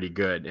pretty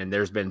good, and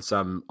there's been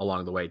some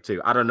along the way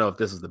too. I don't know if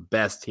this is the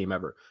best team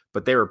ever,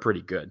 but they were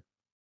pretty good.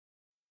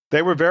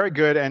 They were very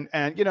good, and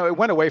it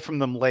went away from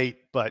them late,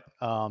 but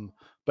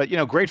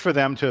great for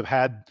them to have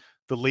had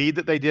the lead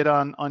that they did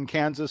on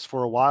Kansas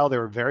for a while. They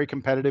were very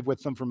competitive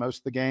with them for most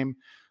of the game.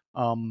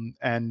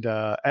 And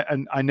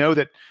I know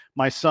that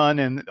my son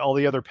and all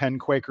the other Penn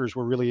Quakers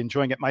were really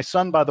enjoying it. My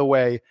son, by the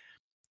way,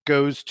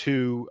 goes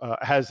to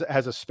has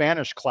a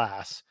Spanish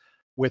class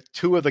with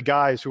two of the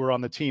guys who are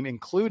on the team,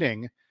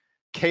 including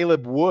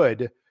Caleb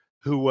Wood,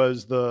 who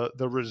was the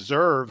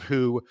reserve,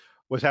 who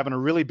was having a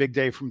really big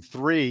day from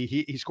three.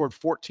 He scored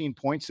 14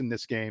 points in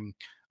this game.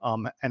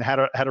 And had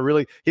a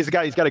really, he's a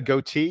guy, he's got a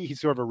goatee. He's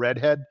sort of a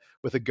redhead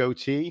with a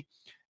goatee.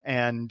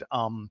 And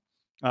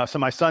so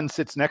my son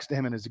sits next to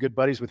him and is good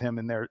buddies with him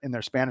in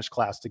their Spanish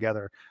class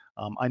together.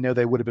 I know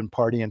they would have been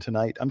partying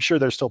tonight. I'm sure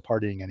they're still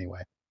partying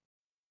anyway.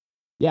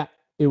 Yeah,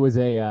 it was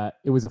a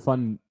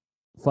fun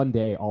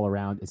day all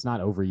around. It's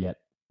not over yet.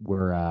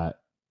 We're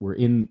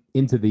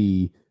into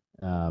the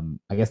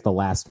I guess the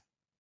last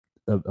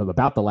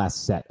about the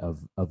last set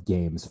of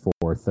games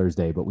for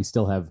Thursday, but we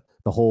still have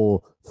the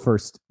whole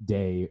first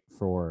day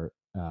for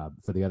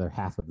the other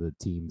half of the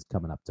teams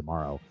coming up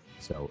tomorrow.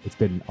 So it's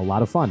been a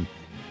lot of fun.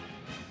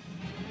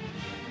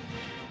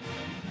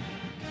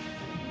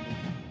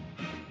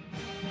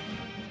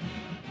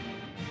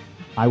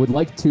 I would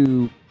like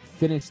to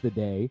finish the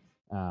day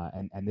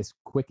and this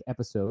quick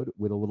episode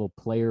with a little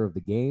player of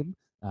the game.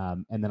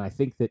 And then I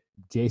think that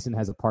Jason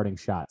has a parting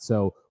shot.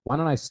 So why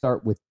don't I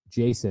start with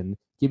Jason?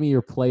 Give me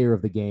your player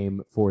of the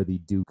game for the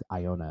Duke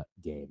Iona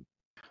game.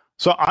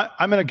 So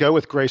I'm going to go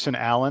with Grayson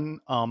Allen.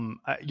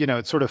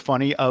 It's sort of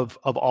funny, of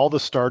all the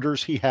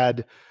starters, he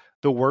had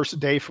the worst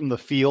day from the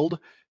field.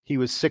 He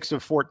was 6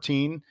 of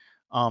 14.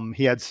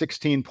 He had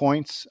 16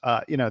 points.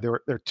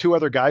 There were two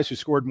other guys who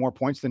scored more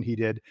points than he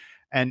did.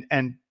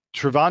 And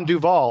Trevon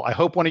Duval, I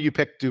hope one of you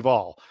picked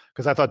Duval,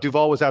 because I thought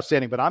Duval was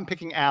outstanding, but I'm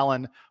picking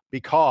Allen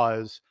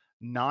because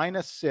 9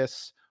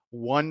 assists,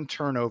 1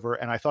 turnover,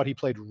 and I thought he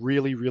played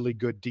really, really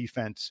good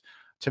defense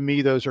To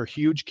me, those are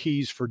huge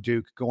keys for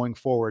Duke going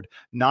forward.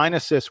 9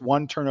 assists,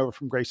 1 turnover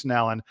from Grayson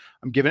Allen.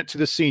 I'm giving it to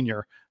the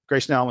senior.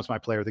 Grayson Allen was my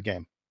player of the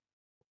game.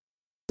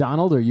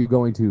 Donald, are you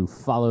going to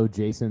follow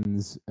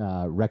Jason's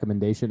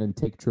recommendation and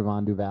take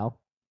Trevon Duval?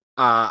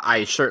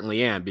 I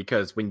certainly am,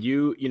 because when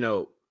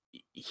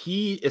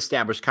he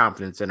established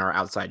confidence in our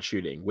outside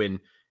shooting. When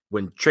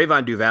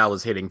Trevon Duval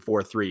was hitting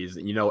 4 threes,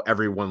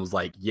 everyone was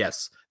like,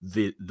 yes,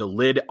 the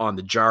lid on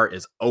the jar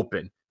is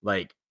open.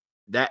 Like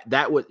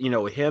that was,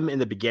 him in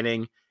the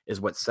beginning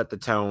is what set the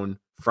tone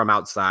from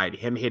outside.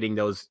 Him hitting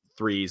those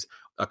threes.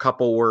 A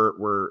couple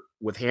were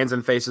with hands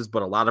and faces,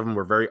 but a lot of them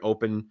were very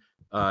open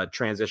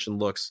transition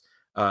looks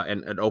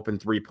and open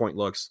 3-point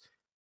looks.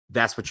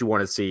 That's what you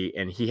want to see.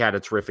 And he had a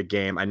terrific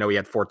game. I know he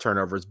had 4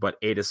 turnovers, but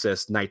 8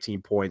 assists,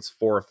 19 points,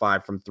 4 of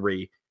 5 from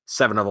 3,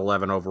 7 of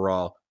 11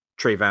 overall.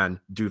 Trevon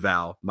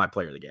Duval, my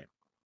player of the game.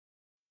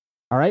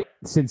 All right.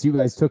 Since you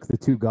guys took the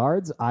 2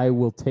 guards, I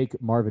will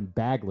take Marvin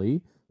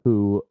Bagley,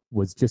 who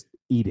was just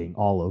eating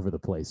all over the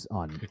place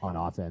on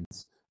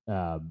offense.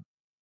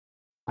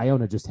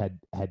 Iona just had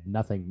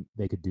nothing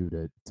they could do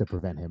to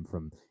prevent him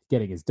from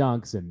getting his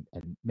dunks and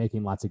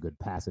making lots of good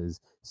passes.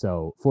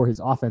 So for his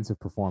offensive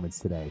performance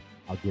today,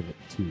 I'll give it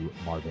to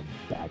Marvin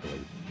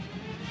Bagley.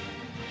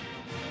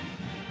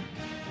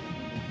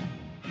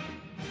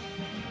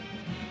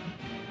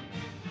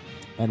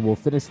 And we'll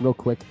finish real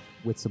quick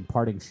with some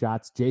parting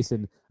shots.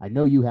 Jason, I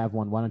know you have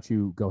one. Why don't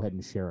you go ahead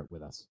and share it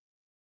with us?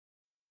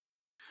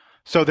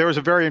 So there was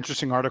a very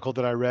interesting article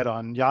that I read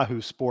on Yahoo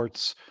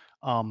Sports.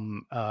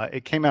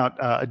 It came out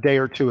a day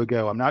or 2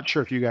 ago. I'm not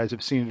sure if you guys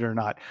have seen it or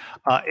not.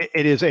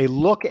 It is a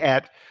look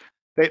at,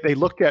 they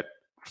looked at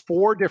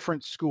 4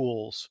 different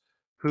schools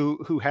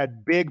who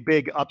had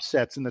big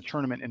upsets in the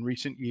tournament in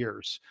recent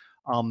years.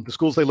 The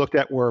schools they looked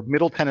at were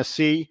Middle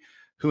Tennessee,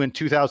 who in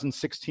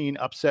 2016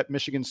 upset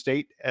Michigan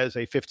State as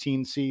a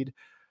 15 seed.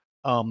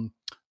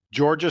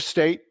 Georgia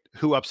State,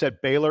 who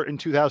upset Baylor in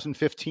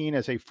 2015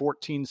 as a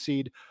 14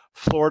 seed.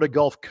 Florida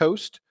Gulf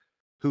Coast,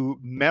 who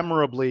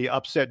memorably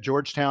upset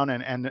Georgetown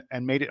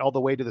and made it all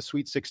the way to the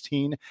Sweet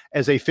 16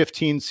 as a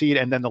 15 seed.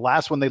 And then the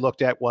last one they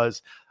looked at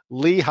was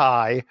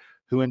Lehigh,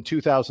 who in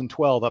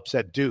 2012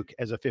 upset Duke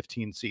as a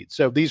 15 seed.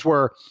 So these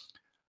were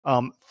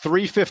 3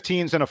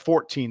 15s and a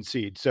 14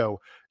 seed. So,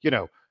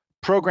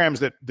 programs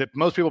that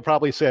most people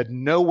probably said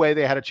no way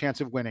they had a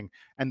chance of winning,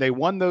 and they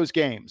won those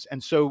games.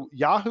 And so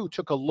Yahoo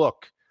took a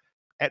look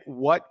at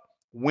what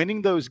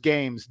winning those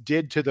games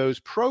did to those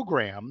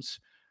programs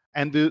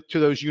and to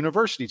those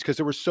universities, because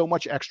there was so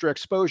much extra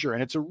exposure.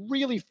 And it's a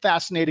really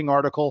fascinating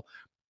article.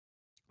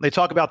 They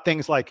talk about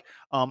things like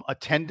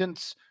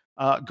attendance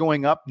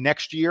going up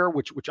next year,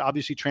 which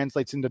obviously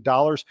translates into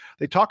dollars.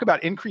 They talk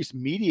about increased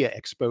media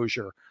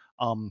exposure.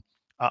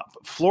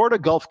 Florida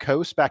Gulf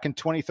Coast back in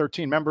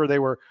 2013. Remember, they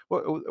were,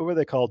 what were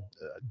they called?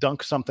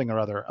 Dunk something or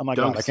other. Oh my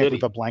God, I can't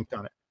believe I blanked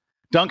on it.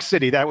 Dunk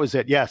City, that was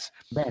it. Yes.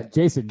 Man,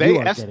 Jason, you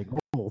are getting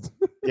old.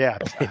 Yeah,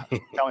 tell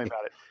me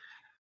about it.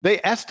 They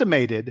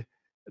estimated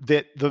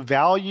that the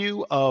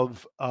value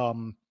of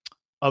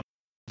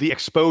the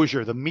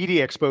exposure, the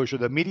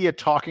media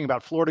talking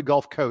about Florida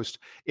Gulf Coast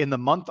in the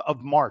month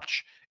of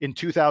March in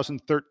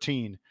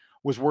 2013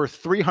 was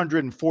worth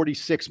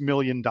 $346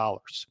 million.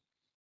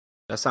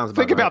 That sounds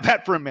about Think right. about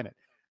that for a minute.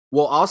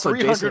 Well, also,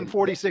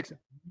 $346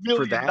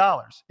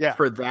 million. Yeah.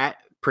 For that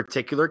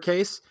particular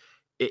case,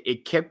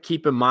 it kept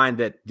keep in mind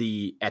that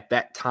at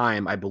that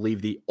time, I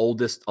believe the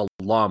oldest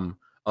alum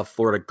of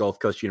Florida Gulf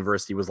Coast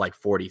University was like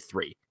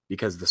 43,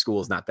 because the school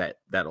is not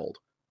that old.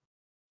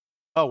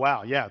 Oh,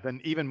 wow. Yeah.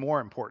 Then even more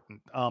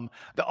important.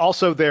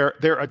 Also their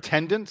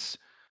attendance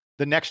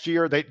the next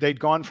year, they'd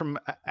gone from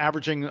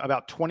averaging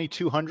about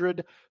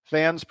 2,200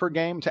 fans per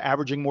game to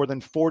averaging more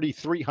than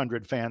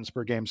 4,300 fans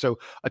per game. So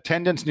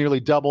attendance nearly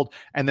doubled.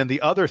 And then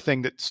the other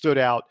thing that stood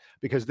out,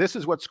 because this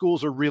is what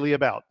schools are really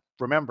about.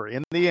 Remember,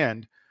 in the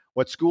end,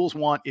 what schools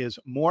want is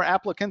more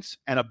applicants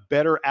and a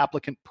better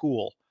applicant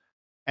pool.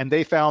 And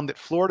they found that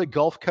Florida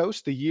Gulf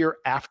Coast, the year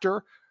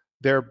after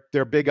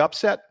their big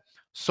upset,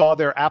 saw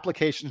their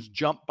applications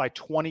jump by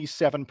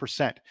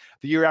 27%.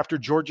 The year after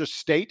Georgia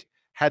State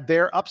had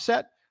their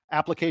upset,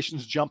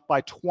 applications jumped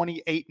by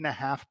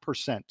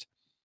 28.5%.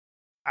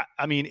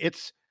 I mean,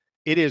 it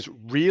is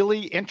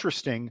really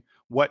interesting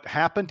what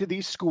happened to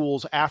these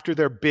schools after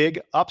their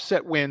big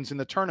upset wins in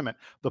the tournament.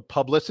 The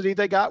publicity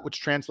they got, which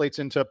translates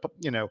into,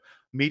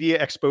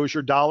 media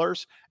exposure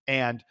dollars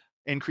and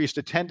increased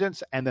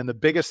attendance. And then the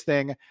biggest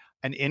thing,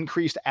 an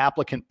increased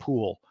applicant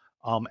pool.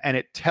 And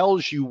it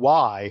tells you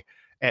why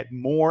at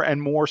more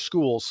and more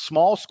schools,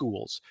 small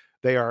schools,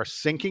 they are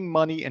sinking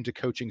money into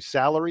coaching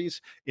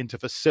salaries, into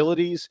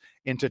facilities,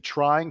 into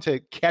trying to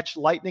catch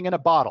lightning in a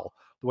bottle,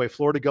 the way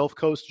Florida Gulf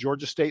Coast,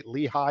 Georgia State,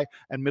 Lehigh,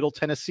 and Middle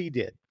Tennessee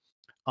did.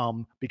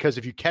 Because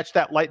if you catch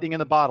that lightning in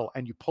the bottle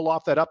and you pull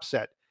off that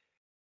upset,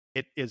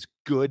 it is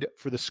good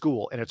for the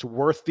school and it's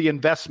worth the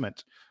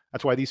investment.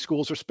 That's why these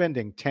schools are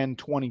spending $10,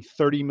 $20,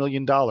 $30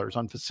 million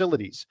on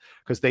facilities,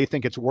 because they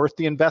think it's worth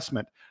the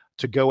investment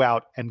to go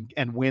out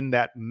and win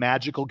that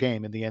magical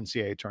game in the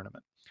NCAA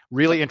tournament.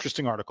 Really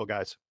interesting article,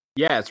 guys.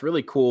 Yeah, it's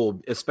really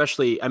cool,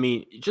 especially, I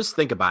mean, just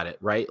think about it,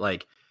 right?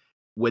 Like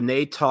when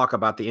they talk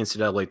about the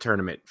NCAA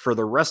tournament for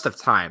the rest of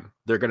time,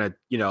 they're going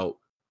to,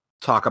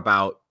 talk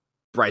about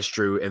Bryce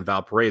Drew and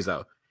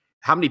Valparaiso.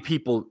 How many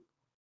people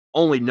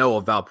only know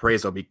of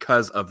Valparaiso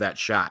because of that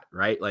shot,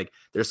 right? Like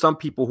there's some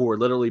people who are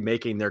literally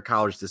making their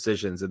college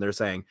decisions and they're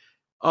saying,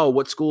 oh,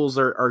 what schools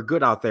are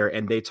good out there?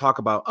 And they talk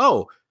about,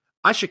 oh,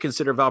 I should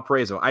consider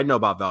Valparaiso. I know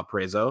about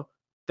Valparaiso.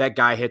 That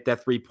guy hit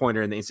that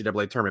 3-pointer in the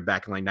NCAA tournament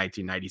back in like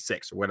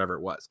 1996 or whatever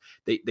it was.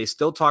 They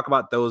still talk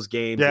about those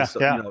games. Yeah,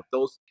 so, yeah.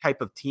 Those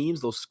type of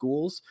teams, those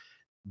schools,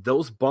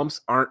 those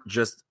bumps aren't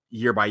just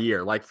year by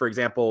year. Like, for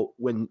example,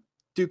 when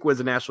Duke wins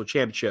a national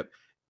championship,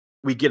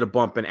 we get a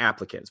bump in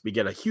applicants. We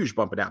get a huge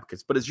bump in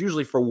applicants, but it's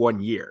usually for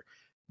 1 year.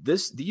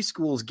 These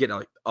schools get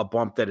a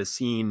bump that is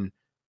seen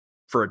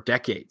for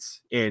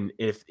decades. And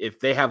if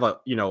they have a,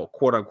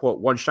 quote unquote,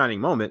 one shining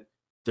moment,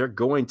 they're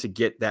going to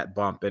get that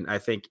bump. And I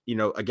think,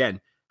 again,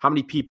 how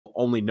many people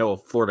only know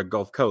of Florida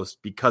Gulf Coast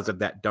because of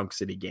that Dunk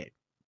City game?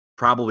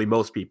 Probably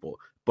most people,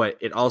 but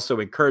it also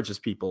encourages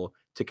people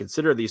to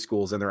consider these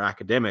schools and their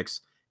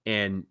academics.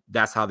 And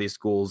that's how these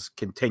schools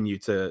continue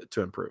to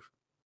improve.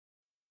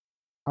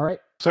 All right.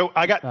 So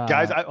I got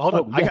guys. Hold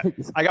on. Yeah.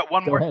 I got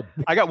one Go more. ahead.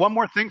 I got one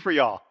more thing for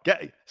y'all.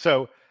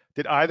 So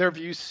did either of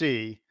you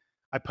see?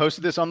 I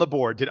posted this on the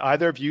board. Did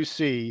either of you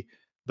see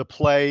the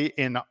play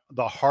in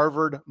the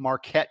Harvard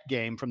Marquette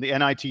game from the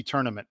NIT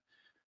tournament?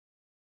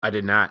 I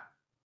did not.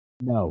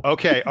 No.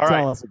 Okay. All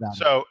Tell right. us about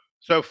it.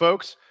 So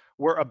folks,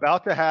 we're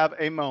about to have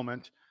a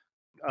moment.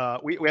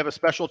 We have a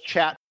special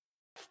chat.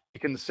 You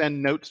can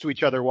send notes to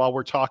each other while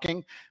we're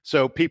talking.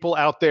 So people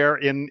out there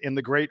in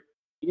the great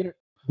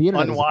the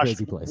internet unwashed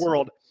is a crazy place.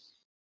 World.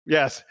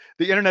 Yes,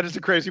 the internet is a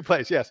crazy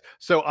place. Yes.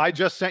 So I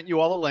just sent you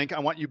all a link. I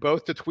want you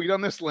both to tweet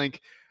on this link,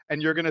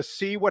 and you're going to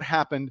see what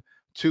happened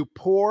to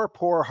poor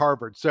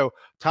Harvard. So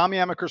Tommy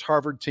Amaker's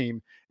Harvard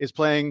team is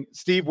playing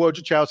Steve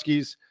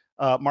Wojciechowski's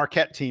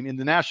Marquette team in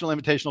the National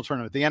Invitational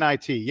Tournament, the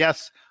NIT.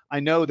 Yes, I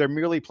know they're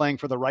merely playing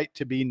for the right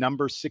to be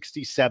number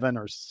 67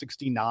 or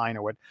 69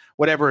 or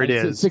whatever it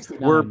is.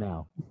 69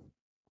 now.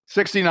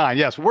 69.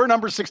 Yes, we're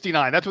number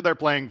 69. That's what they're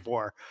playing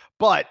for.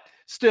 But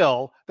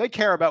still, they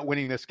care about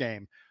winning this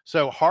game.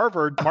 So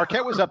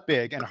Marquette was up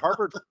big, and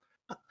Harvard,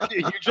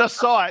 you just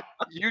saw it.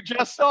 You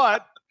just saw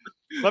it.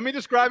 Let me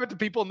describe it to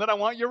people, and then I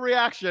want your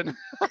reaction.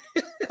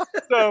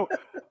 So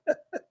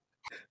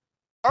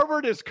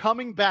Harvard is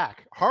coming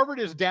back. Harvard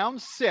is down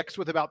 6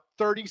 with about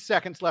 30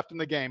 seconds left in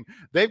the game.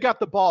 They've got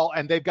the ball,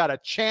 and they've got a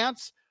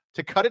chance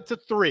to cut it to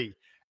 3.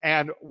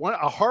 And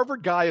a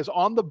Harvard guy is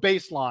on the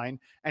baseline,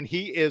 and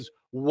he is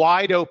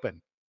wide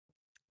open.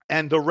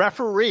 And the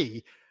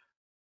referee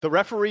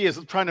is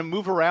trying to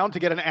move around to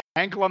get an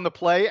angle on the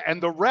play,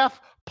 and the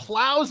ref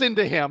plows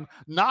into him,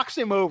 knocks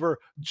him over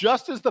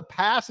just as the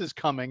pass is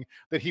coming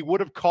that he would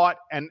have caught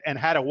and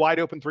had a wide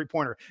open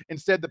 3-pointer.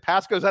 Instead, the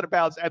pass goes out of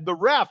bounds, and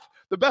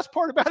the best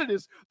part about it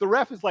is the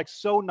ref is like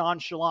so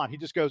nonchalant. He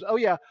just goes, oh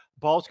yeah,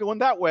 ball's going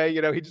that way.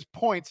 He just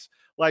points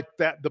like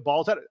that. The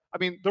ball's out. I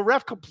mean, the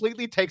ref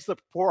completely takes the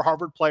poor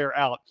Harvard player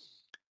out.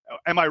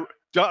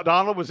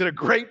 Donald, is it a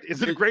great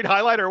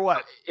highlight or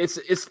what?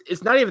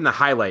 It's not even the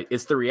highlight.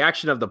 It's the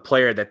reaction of the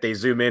player that they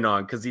zoom in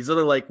on, because he's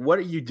literally like, what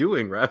are you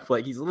doing, ref?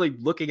 Like, he's literally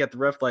looking at the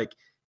ref like,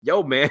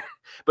 yo, man.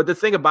 But the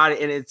thing about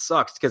it, and it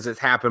sucks because it's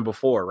happened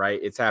before, right?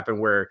 It's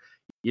happened where,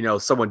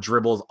 someone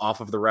dribbles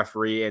off of the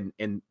referee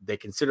and they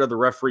consider the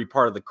referee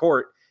part of the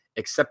court,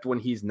 except when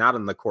he's not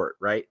in the court,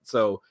 right?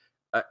 So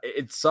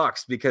it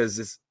sucks because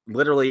it's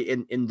literally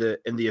in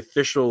the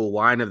official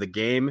line of the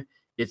game,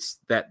 it's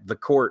that the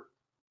court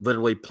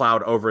literally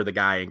plowed over the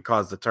guy and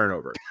caused the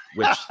turnover,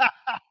 which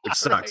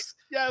sucks. Right.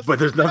 Yes. But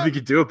there's nothing you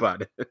can do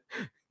about it.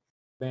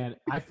 Man,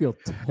 I feel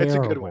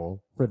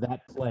terrible for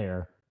that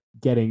player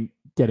getting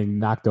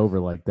knocked over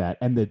like that.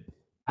 And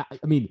I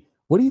mean,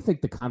 what do you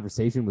think the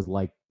conversation was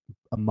like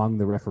among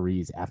the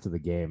referees after the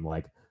game?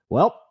 Like,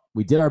 well,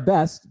 we did our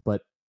best,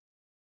 but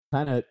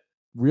kind of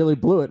really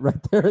blew it right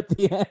there at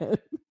the end.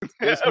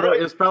 It's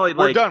probably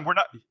we're like, done. We're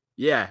not.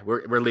 Yeah,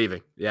 we're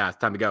leaving. Yeah, it's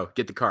time to go.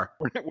 Get the car.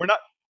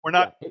 We're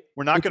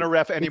not going to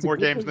ref any more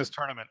games in this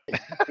tournament.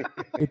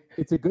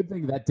 It's a good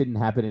thing that didn't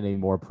happen in a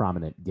more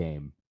prominent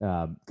game.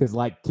 Because,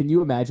 can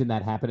you imagine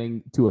that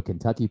happening to a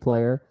Kentucky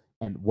player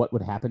and what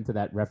would happen to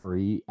that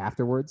referee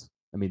afterwards?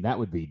 I mean, that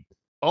would be.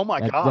 Oh my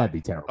God, that'd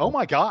be terrible. Oh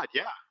my God,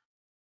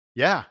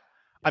 yeah.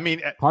 I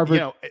mean,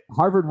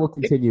 Harvard will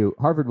continue.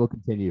 Harvard will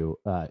continue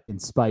in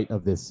spite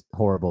of this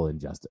horrible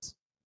injustice.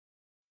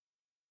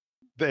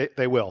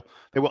 They will,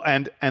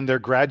 and their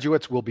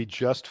graduates will be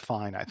just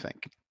fine, I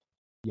think.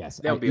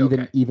 Yes, they'll be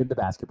even the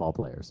basketball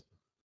players.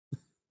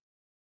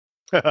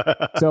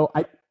 So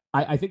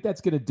I think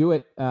that's going to do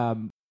it.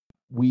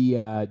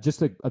 We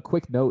just a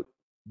quick note.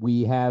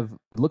 We have,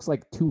 it looks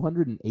like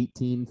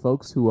 218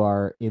 folks who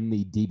are in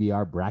the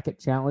DBR bracket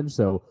challenge.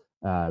 So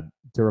to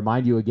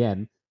remind you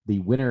again, the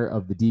winner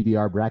of the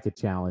DBR bracket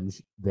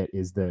challenge, that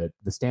is the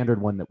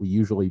standard one that we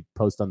usually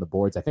post on the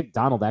boards. I think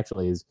Donald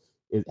actually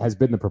has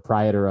been the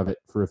proprietor of it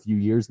for a few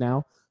years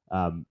now.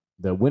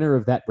 the winner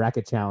of that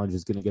bracket challenge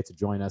is going to get to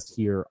join us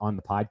here on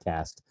the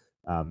podcast.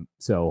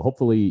 So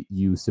hopefully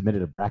you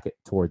submitted a bracket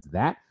towards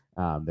that.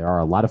 There are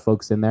a lot of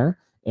folks in there.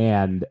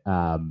 And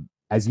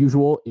as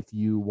usual, if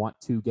you want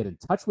to get in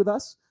touch with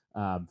us,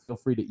 feel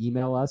free to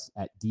email us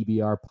at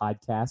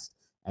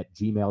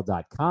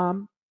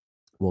dbrpodcast@gmail.com.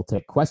 We'll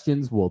take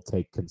questions. We'll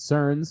take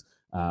concerns.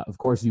 Of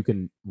course, you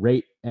can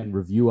rate and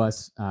review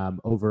us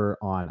over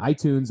on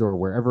iTunes or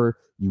wherever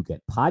you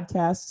get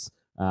podcasts.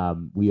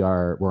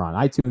 We're on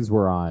iTunes,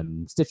 we're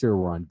on Stitcher,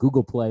 we're on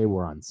Google Play,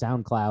 we're on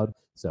SoundCloud.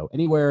 So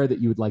anywhere that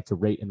you would like to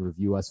rate and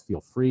review us,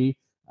 feel free.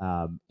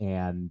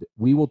 And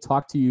we will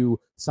talk to you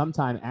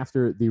sometime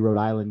after the Rhode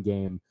Island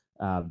game,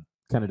 kind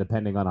of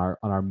depending on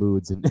our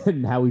moods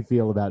and how we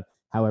feel about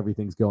how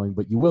everything's going.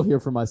 But you will hear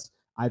from us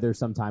either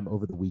sometime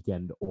over the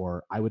weekend,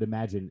 or I would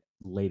imagine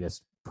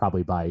latest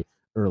probably by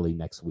early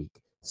next week.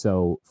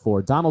 So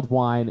for Donald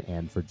Wine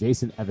and for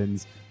Jason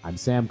Evans, I'm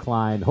Sam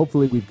Klein.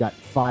 Hopefully we've got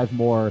 5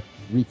 more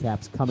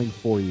recaps coming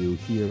for you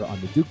here on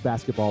the Duke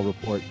Basketball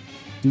Report.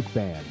 Duke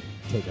Band,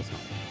 take us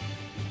home.